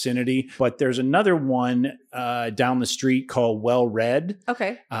vicinity. But there's another one down the street called Well Read.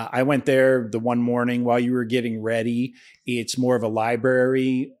 Okay. I went there the one morning while you were getting ready. It's more of a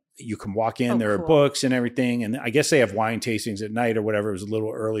library. You can walk in, there are books and everything. And I guess they have wine tastings at night or whatever. It was a little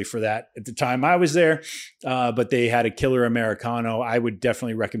early for that at the time I was there. But they had a killer Americano. I would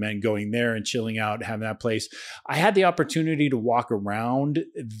definitely recommend going there and chilling out, having that place. I had the opportunity to walk around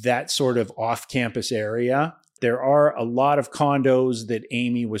that sort of off-campus area. There are a lot of condos that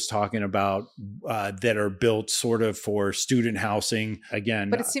Amy was talking about that are built sort of for student housing. Again,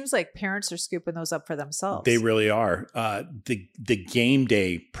 but it seems like parents are scooping those up for themselves. They really are. The game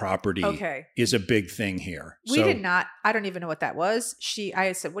day property is a big thing here. We did not. I don't even know what that was.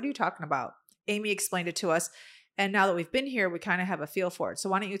 I said, "What are you talking about?" Amy explained it to us. And now that we've been here, we kind of have a feel for it. So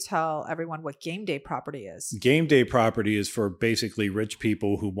why don't you tell everyone what game day property is? Game day property is for basically rich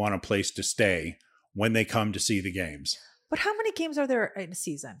people who want a place to stay when they come to see the games. But how many games are there in a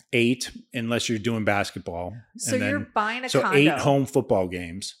season? 8, unless you're doing basketball. So And you're then, buying a so condo. 8 home football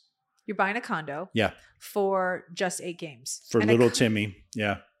games. You're buying a condo. Yeah. For just 8 games. For And little Timmy.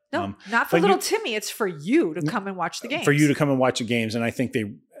 Yeah. No, not for little Timmy. It's for you to come and watch the games. For you to come and watch the games. And I think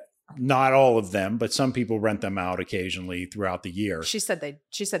not all of them, but some people rent them out occasionally throughout the year. She said they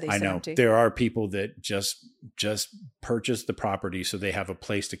I know empty. there are people that just purchase the property so they have a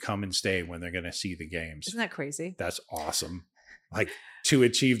place to come and stay when they're going to see the games. Isn't that crazy? That's awesome. Like to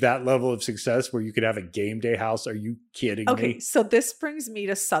achieve that level of success where you could have a game day house. Are you kidding me? Okay, so this brings me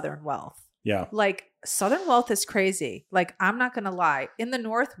to Southern Wealth. Yeah. Like Southern Wealth is crazy. Like I'm not going to lie. In the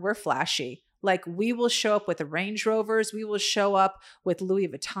North, we're flashy. Like we will show up with Range Rovers. We will show up with Louis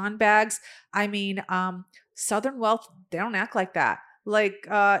Vuitton bags. I mean, Southern Wealth, they don't act like that. Like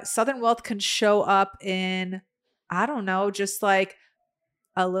Southern Wealth can show up in, I don't know, just like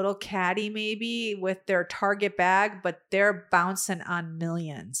a little caddy maybe with their Target bag, but they're bouncing on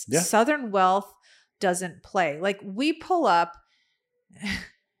millions. Yeah. Southern Wealth doesn't play. Like we pull up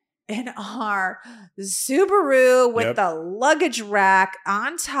in our Subaru with the luggage rack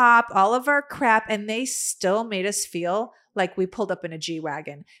on top, all of our crap, and they still made us feel like we pulled up in a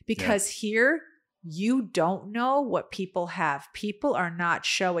G-Wagon because here you don't know what people have. People are not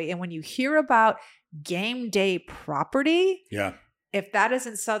showy. And when you hear about game day property, if that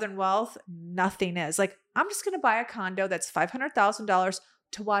isn't Southern Wealth, nothing is. Like I'm just going to buy a condo that's $500,000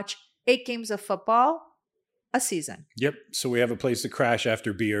 to watch 8 games of football a season. Yep. So we have a place to crash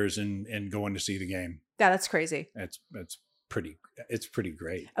after beers and going to see the game. Yeah, that's crazy. It's pretty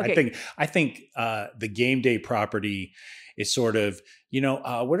great. Okay. I think the game day property is sort of,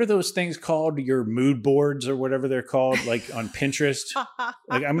 what are those things called? Your mood boards or whatever they're called, like on Pinterest.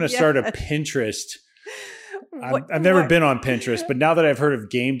 Like I'm going to start a Pinterest. I've never been on Pinterest, but now that I've heard of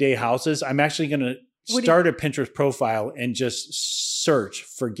game day houses, I'm actually going to start a Pinterest profile and just search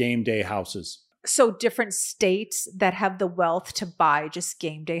for game day houses. So different states that have the wealth to buy just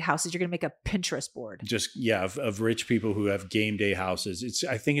game day houses. You're going to make a Pinterest board. Just, of rich people who have game day houses.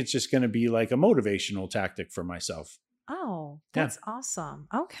 I think it's just going to be like a motivational tactic for myself. Oh, that's awesome.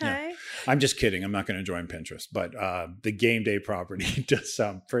 Okay. Yeah. I'm just kidding. I'm not going to join Pinterest, but the game day property does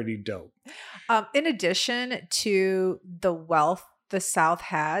sound pretty dope. In addition to the wealth the South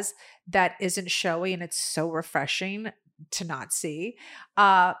has that isn't showy and it's so refreshing to not see,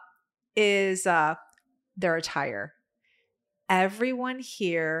 is their attire. Everyone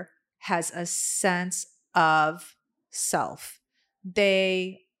here has a sense of self.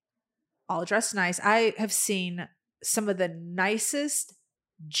 They all dress nice. I have seen some of the nicest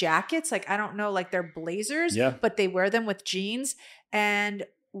jackets. Like, I don't know, like they're blazers, but they wear them with jeans. And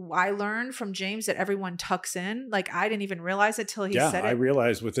I learned from James that everyone tucks in. Like, I didn't even realize it till he said it. I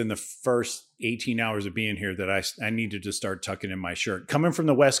realized within the first 18 hours of being here that I needed to start tucking in my shirt. Coming from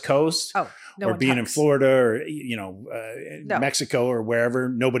the West Coast or being in Florida or, Mexico or wherever,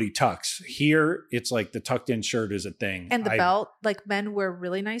 nobody tucks. Here, it's like the tucked in shirt is a thing. And the belt, like men wear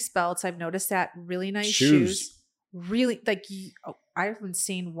really nice belts. I've noticed that. Really nice shoes. Really, like, I haven't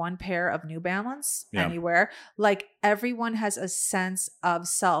seen one pair of New Balance anywhere. Like, everyone has a sense of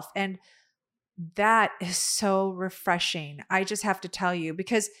self. And that is so refreshing. I just have to tell you,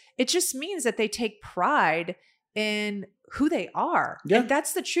 because it just means that they take pride in who they are. Yeah. And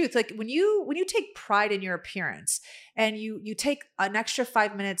that's the truth. Like when you take pride in your appearance and you take an extra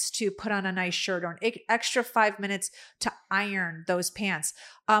 5 minutes to put on a nice shirt or an extra 5 minutes to iron those pants.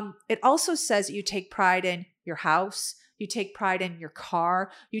 It also says you take pride in your house. You take pride in your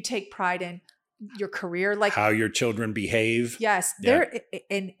car. You take pride in your career, like how your children behave. Yes. They're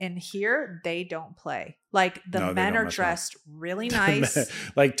in here, they don't play. Like the men are dressed really nice.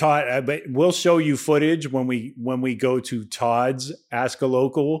 Like Todd, but we'll show you footage when we go to Todd's Ask a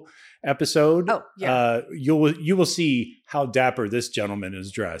Local episode. Oh, yeah. You will see how dapper this gentleman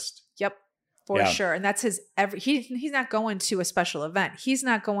is dressed. Yep. For sure. And that's his he's not going to a special event. He's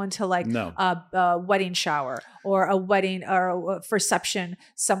not going to like a wedding shower or a wedding or a reception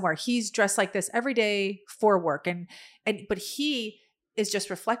somewhere. He's dressed like this every day for work. But he is just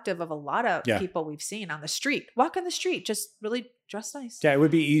reflective of a lot of people we've seen on the street. Walk on the street, just really dressed nice. Yeah, it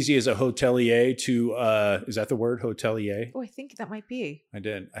would be easy as a hotelier to, is that the word, hotelier? Oh, I think that might be. I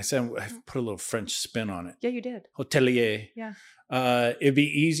did. I put a little French spin on it. Yeah, you did. Hotelier. Yeah. It'd be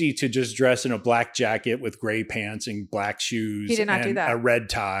easy to just dress in a black jacket with gray pants and black shoes. He did not do that. A red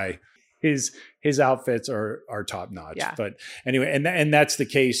tie. His outfits are top notch. Yeah. But anyway, and that's the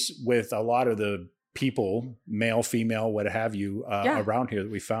case with a lot of the people, male, female, what have you, around here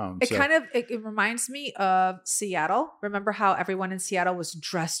that we found. It reminds me of Seattle. Remember how everyone in Seattle was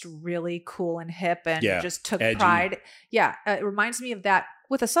dressed really cool and hip and just took edgy pride? Yeah. It reminds me of that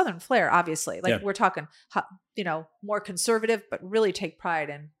with a Southern flair, obviously. Like we're talking, more conservative, but really take pride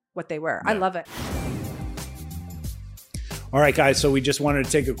in what they wear. I love it. All right, guys. So we just wanted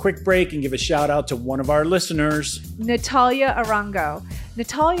to take a quick break and give a shout out to one of our listeners, Natalia Arango.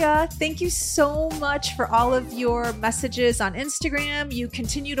 Natalia, thank you so much for all of your messages on Instagram. You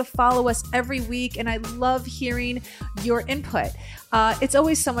continue to follow us every week, and I love hearing your input. It's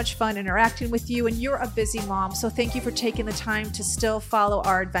always so much fun interacting with you, and you're a busy mom, so thank you for taking the time to still follow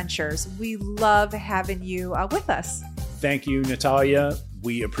our adventures. We love having you with us. Thank you, Natalia.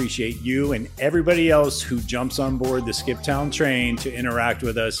 We appreciate you and everybody else who jumps on board the Skip Town train to interact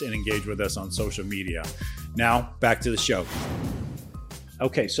with us and engage with us on social media. Now, back to the show.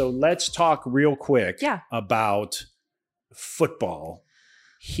 Okay, so let's talk real quick about football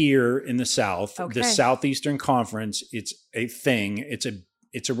here in the South. Okay. The Southeastern Conference, it's a thing.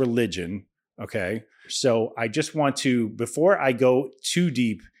 It's a religion, okay? So I just want to, before I go too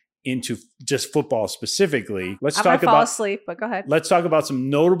deep into just football specifically, let's talk about asleep, but go ahead. Let's talk about some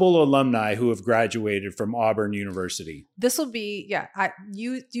notable alumni who have graduated from Auburn University. This will be,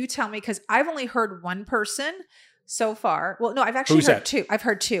 you tell me, because I've only heard one person so far. Well, no, I've actually heard two. I've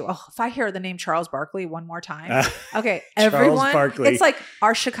heard two. Oh, if I hear the name Charles Barkley one more time. Okay, everyone. Barkley. It's like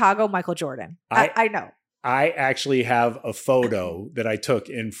our Chicago Michael Jordan. I know. I actually have a photo that I took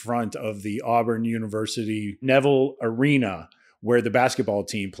in front of the Auburn University Neville Arena where the basketball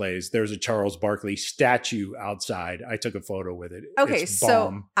team plays. There's a Charles Barkley statue outside. I took a photo with it. Okay, it's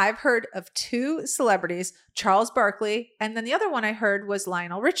so I've heard of two celebrities, Charles Barkley, and then the other one I heard was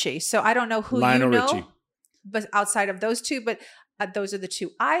Lionel Richie. So I don't know who Lionel Richie. But outside of those two, but those are the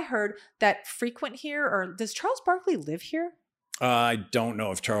two I heard that frequent here. Or does Charles Barkley live here? I don't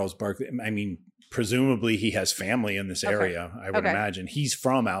know if Charles Barkley, presumably he has family in this area, I would imagine. He's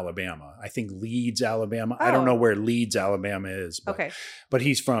from Alabama. I think Leeds, Alabama. I don't know where Leeds, Alabama is. But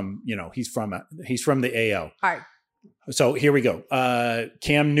he's from, he's from the AL. All right. So here we go.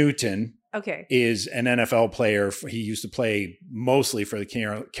 Cam Newton is an NFL player. He used to play mostly for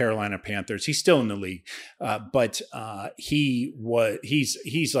the Carolina Panthers. He's still in the league, but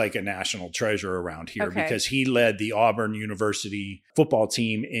he's like a national treasure around here because he led the Auburn University football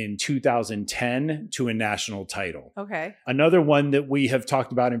team in 2010 to a national title. Okay. Another one that we have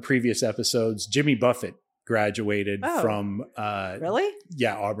talked about in previous episodes, Jimmy Buffett graduated from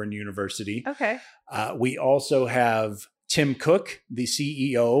Auburn University. Okay. We also have Tim Cook, the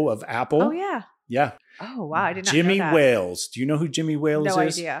CEO of Apple. Oh, yeah. Yeah. Oh, wow. I did not Jimmy know that. Wales. Do you know who Jimmy Wales is? No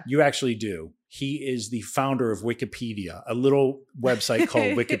idea. You actually do. He is the founder of Wikipedia, a little website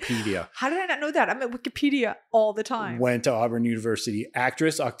called Wikipedia. How did I not know that? I'm at Wikipedia all the time. Went to Auburn University.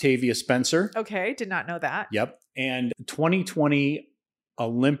 Actress Octavia Spencer. Okay. Did not know that. Yep. And 2020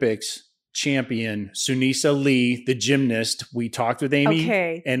 Olympics champion Sunisa Lee, the gymnast. We talked with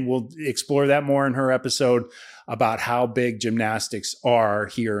Amy and we'll explore that more in her episode about how big gymnastics are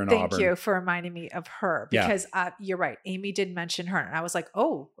here in Auburn. Thank you for reminding me of her because you're right. Amy did mention her and I was like,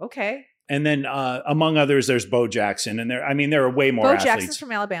 oh, okay. And then among others, there's Bo Jackson. And there are way more athletes. Bo Jackson's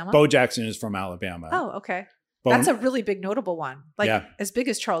from Alabama? Bo Jackson is from Alabama. Oh, okay. That's a really big notable one. Like as big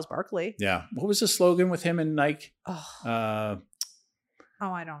as Charles Barkley. Yeah. What was the slogan with him and Nike?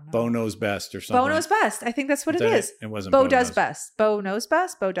 I don't know. Bo knows best or something. Bo knows best. I think that's what it is. It wasn't Bo does best. Bo knows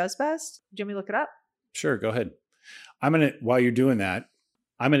best. Bo does best. Do you want me to look it up? Sure, go ahead. While you're doing that,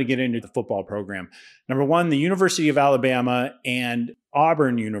 I'm going to get into the football program. Number one, the University of Alabama and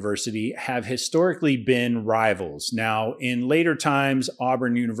Auburn University have historically been rivals. Now, in later times,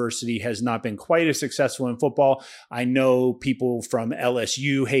 Auburn University has not been quite as successful in football. I know people from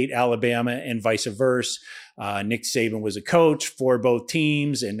LSU hate Alabama and vice versa. Nick Saban was a coach for both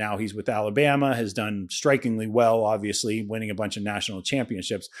teams, and now he's with Alabama, has done strikingly well, obviously, winning a bunch of national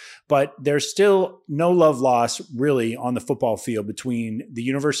championships. But there's still no love lost, really, on the football field between the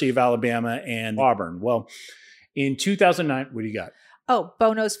University of Alabama and Auburn. Well, in 2009, what do you got? Oh,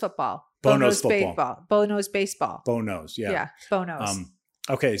 Bo knows football. Bo knows football. Baseball. Bo knows baseball. Bo knows, yeah. Yeah, Bo knows.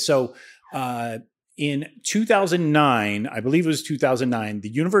 Okay, so in 2009, I believe it was 2009, the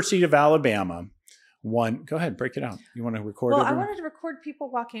University of Alabama won. Go ahead, break it out. You want to record? Well, I wanted to record people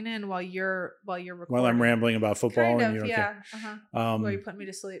walking in while you're recording. While I'm rambling about football, kind of, and you don't care. While you put me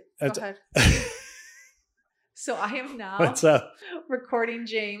to sleep. Go ahead. So I am now What's up? recording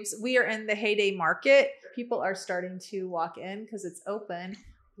James. We are in the Heyday Market. People are starting to walk in because it's open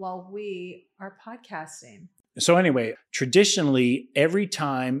while we are podcasting. So anyway, traditionally, every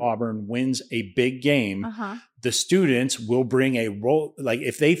time Auburn wins a big game, the students will bring a roll. Like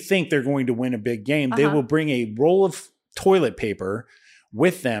if they think they're going to win a big game, they will bring a roll of toilet paper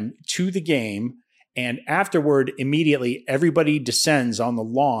with them to the game. And afterward, immediately, everybody descends on the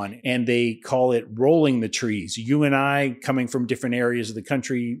lawn and they call it rolling the trees. You and I, coming from different areas of the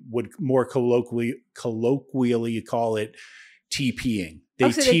country, would more colloquially call it TPing. They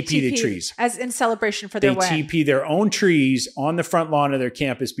TP the trees. As in celebration for their win. They TP their own trees on the front lawn of their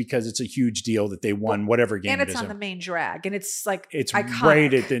campus because it's a huge deal that they won whatever game it is. And it's on the main drag. And it's like it's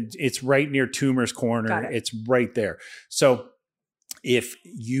iconic. It's right near Toomer's Corner. It's right there. So if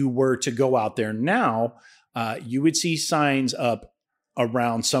you were to go out there now, you would see signs up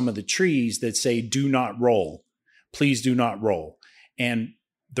around some of the trees that say, do not roll. Please do not roll. And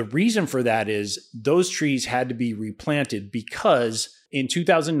the reason for that is those trees had to be replanted because in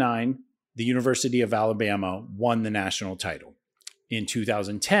 2009, the University of Alabama won the national title. In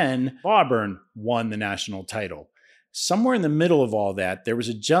 2010, Auburn won the national title. Somewhere in the middle of all that, there was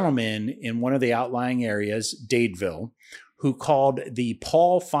a gentleman in one of the outlying areas, Dadeville, who called the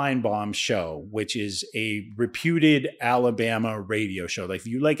Paul Feinbaum Show, which is a reputed Alabama radio show. Like if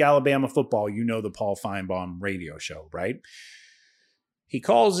you like Alabama football, you know the Paul Feinbaum radio show, right? He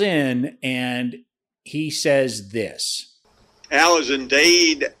calls in and he says this. Al is in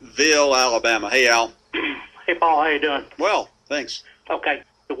Dadeville, Alabama. Hey, Al. Hey, Paul. How you doing? Well, thanks. Okay.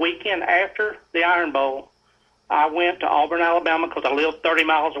 The weekend after the Iron Bowl, I went to Auburn, Alabama, because I live 30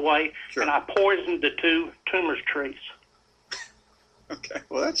 miles away, and I poisoned the 2 tumors trees. Okay.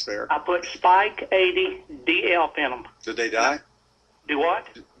 Well, that's fair. I put Spike 80 DF in them. Did they die? Do what?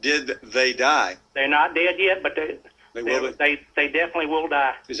 Did they die? They're not dead yet, but they will. They definitely will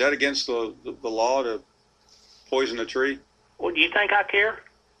die. Is that against the law to poison a tree? Well, do you think I care?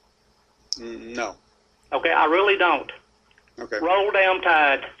 No. Okay, I really don't. Okay. Roll down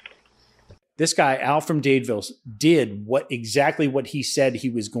Tide. This guy, Al from Dadeville, did exactly what he said he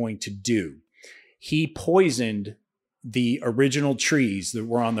was going to do. He poisoned the original trees that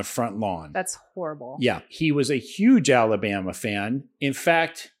were on the front lawn. That's horrible. Yeah. He was a huge Alabama fan. In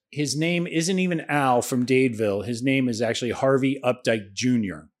fact, his name isn't even Al from Dadeville. His name is actually Harvey Updike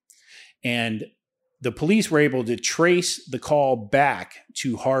Jr. And the police were able to trace the call back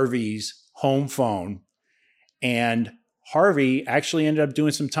to Harvey's home phone. And Harvey actually ended up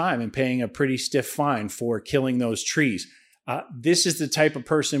doing some time and paying a pretty stiff fine for killing those trees. This is the type of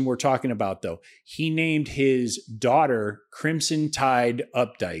person we're talking about, though. He named his daughter Crimson Tide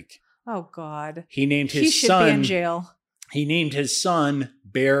Updike. Oh, God. He named his he should son be in jail. He named his son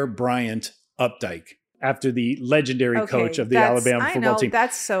Bear Bryant Updike after the legendary coach of the Alabama football team.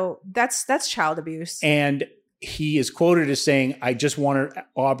 That's child abuse. And he is quoted as saying, "I just wanted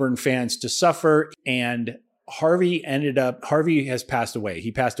Auburn fans to suffer." And Harvey has passed away.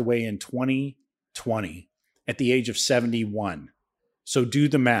 He passed away in 2020 at the age of 71. So do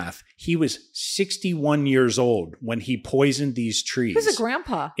the math. He was 61 years old when he poisoned these trees. He was a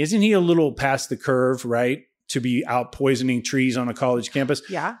grandpa. Isn't he a little past the curve, right? To be out poisoning trees on a college campus?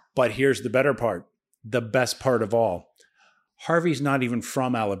 Yeah. But here's the better part. The best part of all. Harvey's not even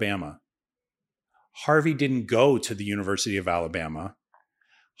from Alabama. Harvey didn't go to the University of Alabama.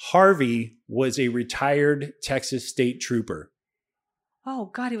 Harvey was a retired Texas state trooper.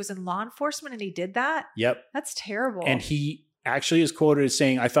 Oh, God, he was in law enforcement and he did that? Yep. That's terrible. And he actually is quoted as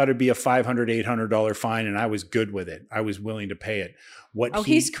saying, "I thought it'd be a $500, $800 fine, and I was good with it. I was willing to pay it."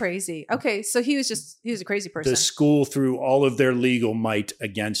 He's crazy. Okay, so he was a crazy person. The school threw all of their legal might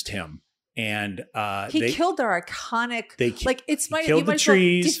against him. And he killed their iconic.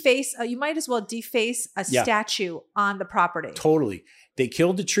 You might as well deface a statue on the property. Totally. They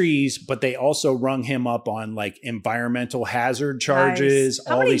killed the trees, but they also rung him up on like environmental hazard charges. Nice.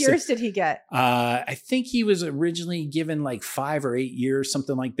 How many years did he get? I think he was originally given like 5 or 8 years,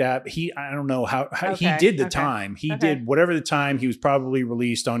 something like that. I don't know how he did the time. He did whatever the time. He was probably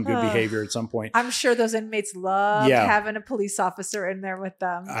released on good behavior at some point. I'm sure those inmates loved having a police officer in there with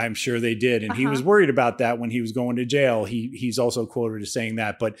them. I'm sure they did. And he was worried about that when he was going to jail. He's also quoted as saying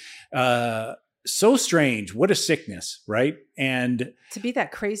that. But so strange. What a sickness, right? And to be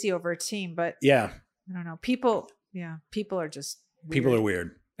that crazy over a team, but I don't know. People are just weird. People are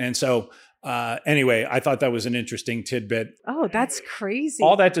weird. And so anyway, I thought that was an interesting tidbit. Oh, that's crazy.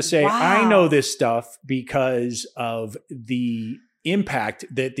 All that to say, I know this stuff because of the impact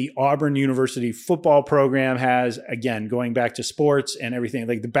that the Auburn University football program has, again, going back to sports and everything.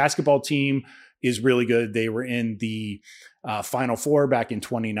 Like the basketball team is really good. They were in the Final Four back in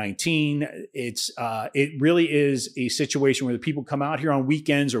 2019. It really is a situation where the people come out here on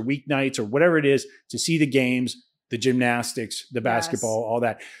weekends or weeknights or whatever it is to see the games, the gymnastics, the basketball, all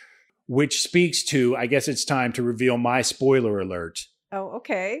that, which speaks to, I guess it's time to reveal my spoiler alert. Oh,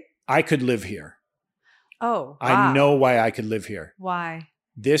 okay. I could live here. Oh, wow. I know why I could live here. Why?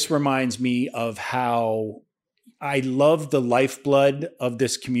 This reminds me of how I love the lifeblood of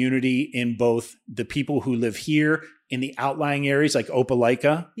this community in both the people who live here in the outlying areas like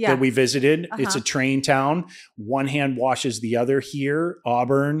Opelika that we visited. It's a train town. One hand washes the other here.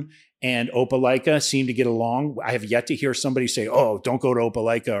 Auburn and Opelika seem to get along. I have yet to hear somebody say, oh, don't go to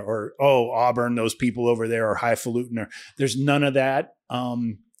Opelika, or, oh, Auburn, those people over there are highfalutin. Or there's none of that.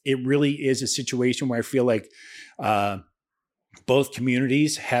 It really is a situation where I feel like both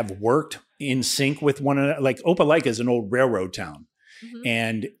communities have worked in sync with one another. Like Opelika is an old railroad town.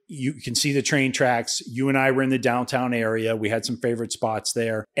 And you can see the train tracks. You and I were in the downtown area. We had some favorite spots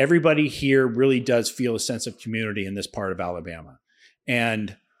there. Everybody here really does feel a sense of community in this part of Alabama.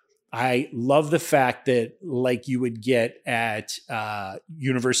 And I love the fact that, like you would get at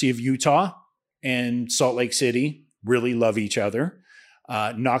University of Utah and Salt Lake City, really love each other.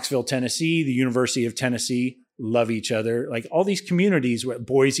 Knoxville, Tennessee, the University of Tennessee, love each other. Like all these communities,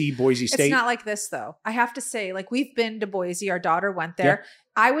 Boise State. It's not like this though. I have to say, like, we've been to Boise. Our daughter went there. Yeah.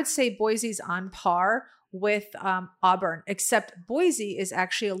 I would say Boise's on par with Auburn, except Boise is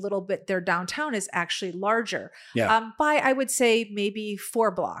actually a little bit, their downtown is actually larger. Yeah. By, I would say, maybe 4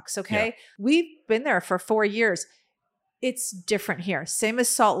 blocks. Okay. Yeah. We've been there for 4 years. It's different here. Same as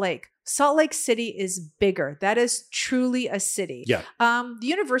Salt Lake. Salt Lake City is bigger. That is truly a city. Yeah. The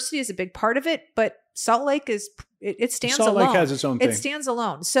university is a big part of it, but Salt Lake is, it stands alone. Salt Lake has its own thing. It stands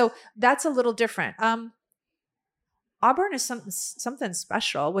alone. So that's a little different. Auburn is something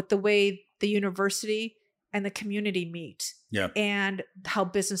special with the way the university and the community meet. Yeah. And how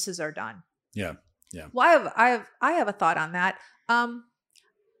businesses are done. Yeah. Yeah. Well, I have a thought on that. I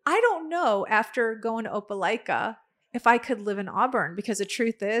don't know, after going to Opelika, if I could live in Auburn, because the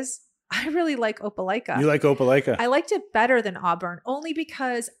truth is, I really like Opelika. You like Opelika? I liked it better than Auburn, only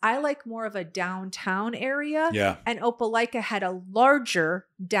because I like more of a downtown area. Yeah. And Opelika had a larger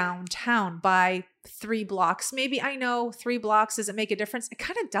downtown by 3 blocks. Maybe, I know 3 blocks doesn't make a difference. It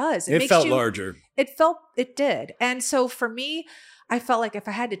kind of does. It felt larger. It did. And so for me, I felt like if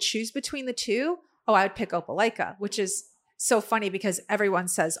I had to choose between the two, I would pick Opelika, which is so funny because everyone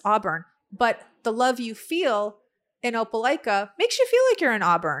says Auburn, but the love you feel in Opelika makes you feel like you're in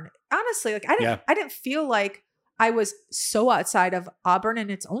Auburn. Honestly, like I didn't feel like I was so outside of Auburn,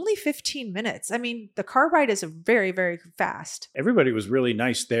 and it's only 15 minutes. I mean, the car ride is very, very fast. Everybody was really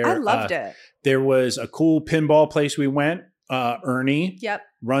nice there. I loved it. There was a cool pinball place we went. Ernie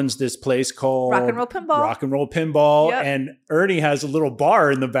runs this place called Rock and Roll Pinball. Yep. And Ernie has a little bar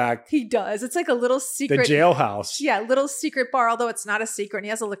in the back. He does. It's like a little secret. The jailhouse. Yeah, little secret bar, although it's not a secret. And he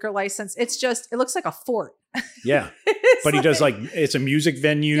has a liquor license. It's just, it looks like a fort. Yeah. But he does it's a music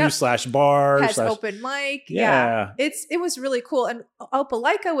venue / bar. Has open mic. Yeah. It was really cool. And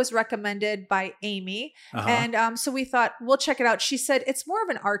Opelika was recommended by Amy. And so we thought, we'll check it out. She said, it's more of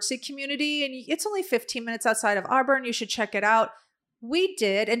an artsy community and it's only 15 minutes outside of Auburn. You should check it out. We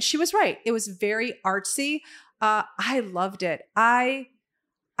did. And she was right. It was very artsy. I loved it. I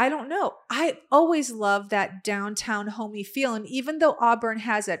don't know. I always love that downtown homey feel. And even though Auburn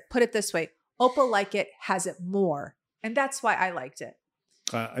has it, put it this way, Opelika has it more. And that's why I liked it.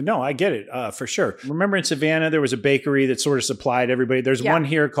 No, I get it for sure. Remember in Savannah, there was a bakery that sort of supplied everybody. There's one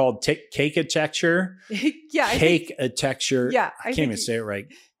here called Cake-a-Texture. Cake-a-Texture. Yeah. I can't even say it right.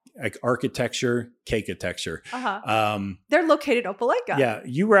 Like architecture, Cake-a-Texture. They're located in Opelika. Yeah.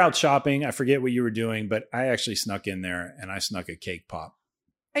 You were out shopping. I forget what you were doing, but I actually snuck in there and I snuck a cake pop.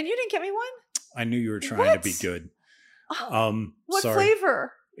 And you didn't get me one? I knew you were trying to be good. What sorry.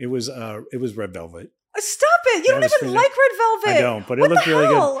 Flavor? It was red velvet. Stop it. You don't even like red velvet. I don't, but it looked really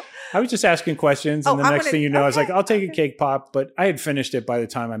good. I was just asking questions. And the next thing you know, I was like, I'll take a cake pop. But I had finished it by the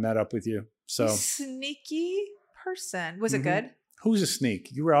time I met up with you. So sneaky person. Was it good? Who's a sneak?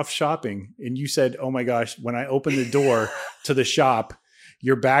 You were off shopping and you said, oh my gosh, when I opened the door to the shop,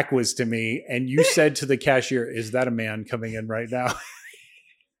 your back was to me. And you said to the cashier, is that a man coming in right now?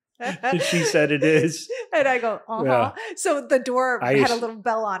 And she said it is. And I go, Yeah. So the door had a little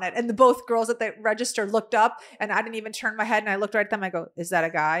bell on it. And both girls at the register looked up and I didn't even turn my head. And I looked right at them. I go, is that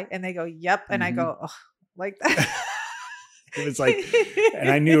a guy? And they go, yep. And I go, oh, like that. It was like, and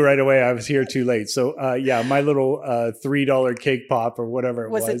I knew right away I was here too late. So my little $3 cake pop or whatever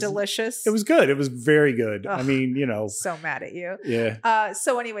it was. Was it delicious? It was good. It was very good. Ugh, I mean, so mad at you. Yeah.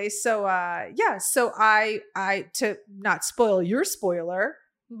 So anyway, so I to not spoil your spoiler,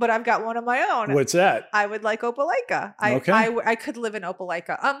 but I've got one of my own. What's that? I would like Opelika. I could live in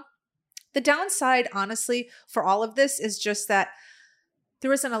Opelika. The downside, honestly, for all of this is just that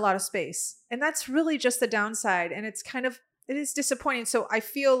there isn't a lot of space. And that's really just the downside. And it is disappointing. So I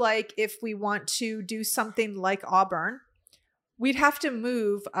feel like if we want to do something like Auburn, we'd have to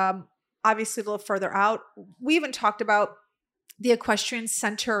move, obviously a little further out. We even talked about the equestrian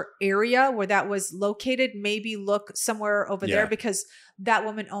center area where that was located, maybe look somewhere over there, because that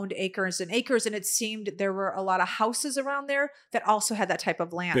woman owned acres and acres. And it seemed there were a lot of houses around there that also had that type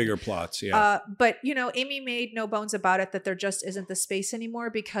of land. Bigger plots. Yeah. But Amy made no bones about it that there just isn't the space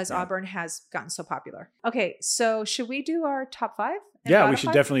anymore because Auburn has gotten so popular. Okay. So should we do our top 5? Yeah, we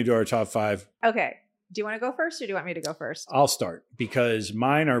should definitely do our top 5. Okay. Do you want to go first or do you want me to go first? I'll start because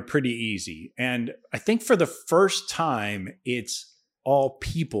mine are pretty easy. And I think for the first time, it's all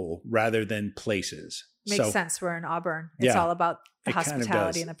people rather than places. Makes sense. We're in Auburn. It's all about the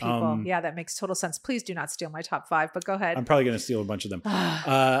hospitality and the people. That makes total sense. Please do not steal my top 5, but go ahead. I'm probably going to steal a bunch of them.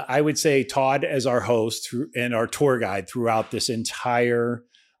 I would say Todd as our host and our tour guide throughout this entire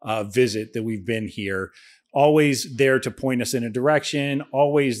visit that we've been here. Always there to point us in a direction,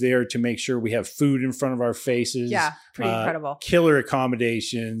 always there to make sure we have food in front of our faces. Yeah, pretty incredible. Killer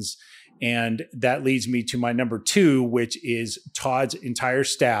accommodations. And that leads me to my number 2, which is Todd's entire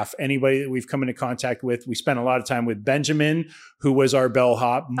staff. Anybody that we've come into contact with. We spent a lot of time with Benjamin, who was our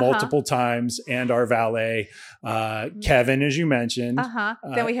bellhop multiple times, and our valet. Kevin, as you mentioned.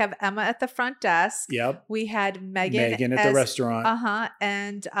 Then we have Emma at the front desk. Yep. We had Megan at the restaurant.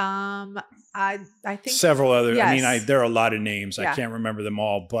 And I think several other. Yes. I mean, there are a lot of names. I can't remember them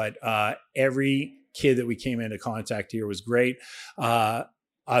all, but every kid that we came into contact here was great.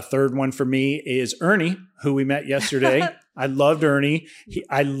 A third one for me is Ernie, who we met yesterday. I loved Ernie.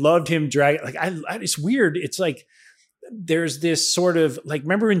 I loved him it's weird. It's like there's this sort of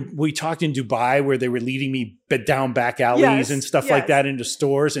remember when we talked in Dubai where they were leading me down back alleys and stuff like that into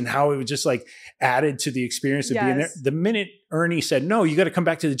stores, and how it was just added to the experience of being there. The minute Ernie said, "No, you got to come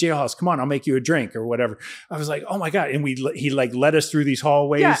back to the jailhouse. Come on, I'll make you a drink or whatever," I was like, "Oh my god!" And he led us through these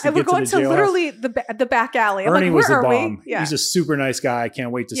hallways. Yeah, and we're going to literally the back alley. Ernie was the bomb. Yeah. He's a super nice guy. I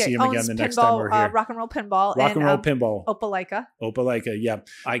can't wait to see him again the next time we're here. Rock and roll pinball. Pinball. Opelika. Yeah.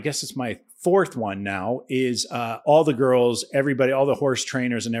 I guess it's my 4th one now is all the girls, everybody, all the horse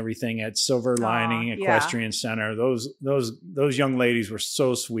trainers and everything at Silver Lining Equestrian Center. Those young ladies were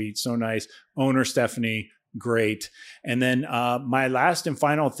so sweet, so nice. Owner Stephanie, great. And then my last and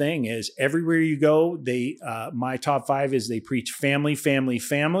final thing is everywhere you go, my top 5 is they preach family, family,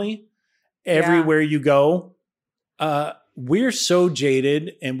 family. Everywhere you go. We're so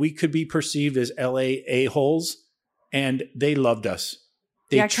jaded and we could be perceived as LA a-holes, and they loved us.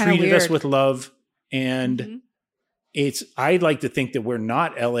 They treated us with love, and I'd like to think that we're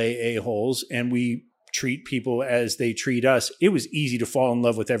not LA a-holes and we treat people as they treat us. It was easy to fall in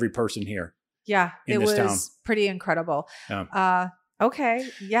love with every person here. Yeah, it was pretty incredible. Yeah. Okay.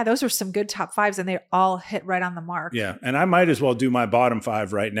 Yeah, those were some good top 5s and they all hit right on the mark. Yeah. And I might as well do my bottom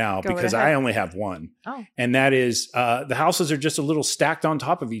 5 right now because I only have one. Oh. And that is the houses are just a little stacked on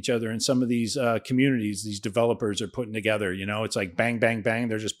top of each other in some of these communities these developers are putting together. It's like bang, bang, bang.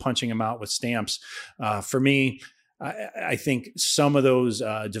 They're just punching them out with stamps. For me, I think some of those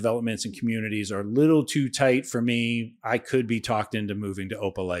developments and communities are a little too tight for me. I could be talked into moving to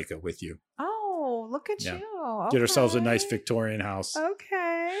Opelika with you. Oh, look at you. Okay. Get ourselves a nice Victorian house.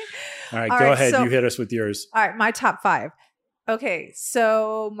 Okay. All right, go ahead. You hit us with yours. All right, my top 5. Okay,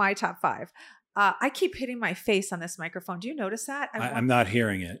 so my top 5. I keep hitting my face on this microphone. Do you notice that? I'm not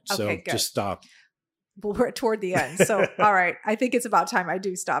hearing it, so just stop. Well, we're toward the end, so all right. I think it's about time I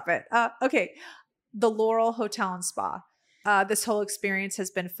do stop it. Okay, the Laurel Hotel and Spa. This whole experience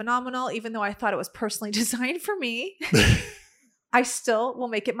has been phenomenal, even though I thought it was personally designed for me. I still will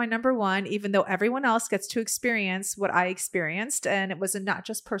make it my number 1, even though everyone else gets to experience what I experienced. And it was not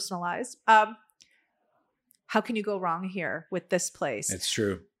just personalized. How can you go wrong here with this place? It's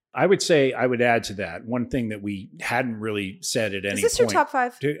true. I would say I would add to that one thing that we hadn't really said at any point. Is this your top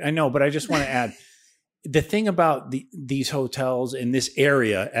 5? I know, but I just want to add the thing about these hotels in this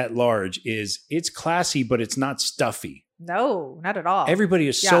area at large is it's classy, but it's not stuffy. No, not at all. Everybody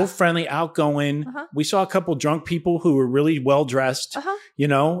is so friendly, outgoing. We saw a couple drunk people who were really well dressed,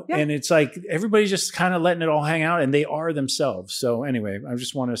 and it's like everybody's just kind of letting it all hang out, and they are themselves. So anyway, I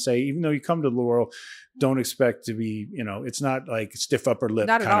just want to say, even though you come to Laurel, don't expect to be, it's not like stiff upper lip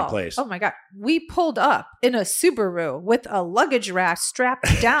kind of place. Oh my God. We pulled up in a Subaru with a luggage rack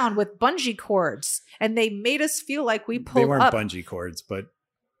strapped down with bungee cords, and they made us feel like we pulled up. They weren't bungee cords, but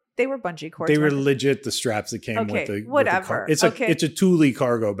they were bungee cords. They were legit the straps that came with the whatever. It's a Thule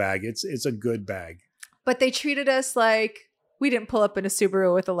cargo bag. It's a good bag. But they treated us like we didn't pull up in a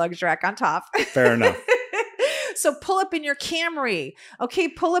Subaru with a luggage rack on top. Fair enough. So pull up in your Camry. Okay,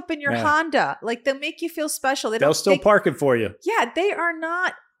 pull up in your Honda. Like, they'll make you feel special. They'll still park it for you. Yeah, they are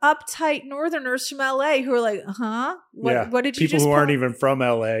not uptight Northerners from LA who are like, what did you People just who aren't even from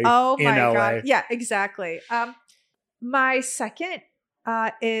LA. Oh in my LA. God. Yeah, exactly. My second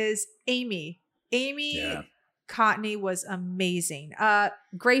is Amy. Amy Cotney was amazing.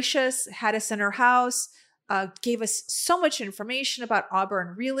 Gracious, had us in her house, gave us so much information about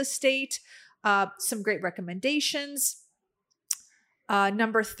Auburn real estate, some great recommendations.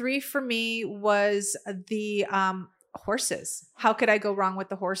 Number 3 for me was the horses. How could I go wrong with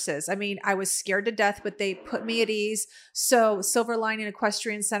the horses? I mean, I was scared to death, but they put me at ease. So Silver Lining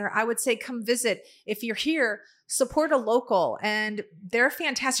Equestrian Center, I would say come visit. If you're here, support a local, and they're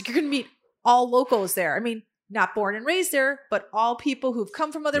fantastic. You're going to meet all locals there. I mean, not born and raised there, but all people who've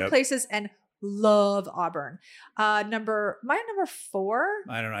come from other places and love Auburn. My number 4.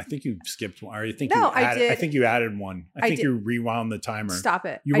 I don't know. I think you skipped one. Or I think I did. I think you added one. I think you rewound the timer. Stop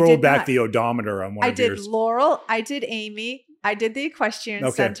it. You rolled back the odometer on one of yours. I did Laurel. I did Amy. I did the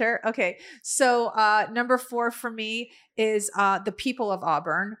Equestrian Center. Okay. So number 4 for me is the people of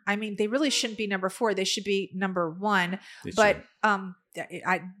Auburn. I mean, they really shouldn't be number 4. They should be number 1. But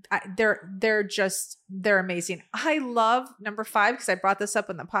they're amazing. I love number 5 because I brought this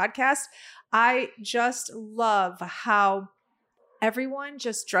up in the podcast. I just love how everyone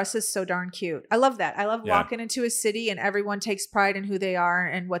just dresses so darn cute. I love that. I love walking into a city and everyone takes pride in who they are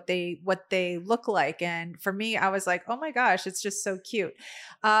and what they look like. And for me, I was like, oh my gosh, it's just so cute.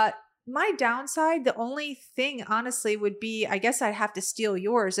 My downside, the only thing honestly would be, I guess I'd have to steal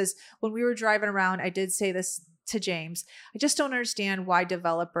yours, is when we were driving around, I did say this to James. I just don't understand why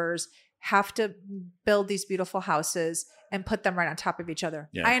developers have to build these beautiful houses and put them right on top of each other.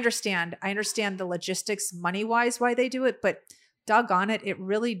 Yeah. I understand the logistics money-wise why they do it, but doggone it, it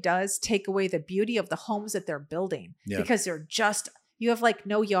really does take away the beauty of the homes that they're building because you have like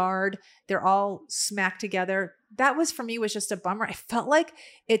no yard. They're all smacked together. That was, for me, was just a bummer. I felt like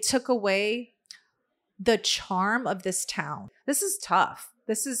it took away the charm of this town. This is tough.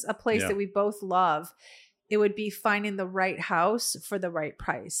 This is a place that we both love. It would be finding the right house for the right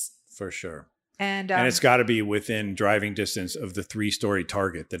price. For sure. And it's got to be within driving distance of the 3-story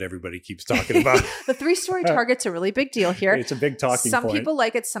Target that everybody keeps talking about. The 3-story Target's a really big deal here. It's a big talking point. Some people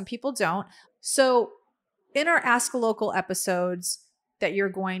like it, some people don't. So in our Ask a Local episodes that you're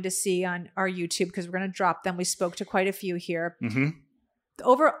going to see on our YouTube, because we're going to drop them, we spoke to quite a few here. Mm-hmm.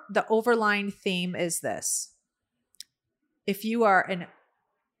 The overlying theme is this. If you are an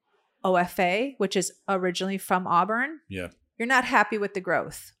OFA, which is originally from Auburn, you're not happy with the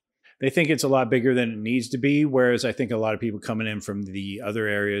growth. They think it's a lot bigger than it needs to be, whereas I think a lot of people coming in from the other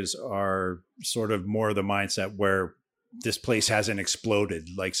areas are sort of more of the mindset where this place hasn't exploded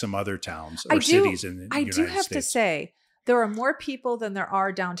like some other towns or cities in the United States. I do have to say, there are more people than there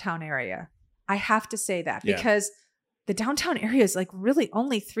are downtown area. I have to say that because the downtown area is like really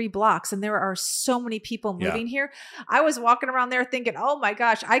only 3 blocks and there are so many people moving here. I was walking around there thinking, oh my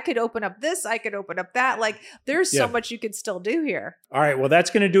gosh, I could open up this, I could open up that. Like there's so much you could still do here. All right. Well, that's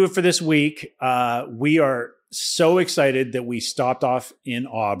going to do it for this week. We are so excited that we stopped off in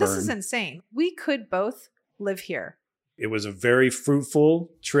Auburn. This is insane. We could both live here. It was a very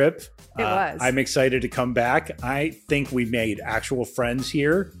fruitful trip. It was. I'm excited to come back. I think we made actual friends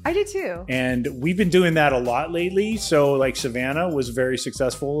here. I did too. And we've been doing that a lot lately. So like Savannah was very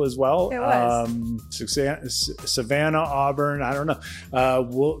successful as well. It was. Savannah, Auburn, I don't know.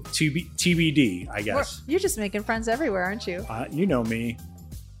 TBD, I guess. You're just making friends everywhere, aren't you? You know me.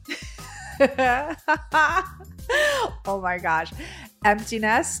 Oh my gosh. Empty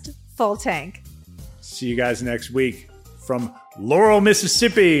nest, full tank. See you guys next week. From Laurel,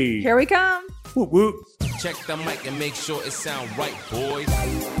 Mississippi. Here we come. Whoop, whoop. Check the mic and make sure it sound right,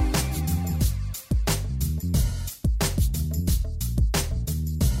 boys.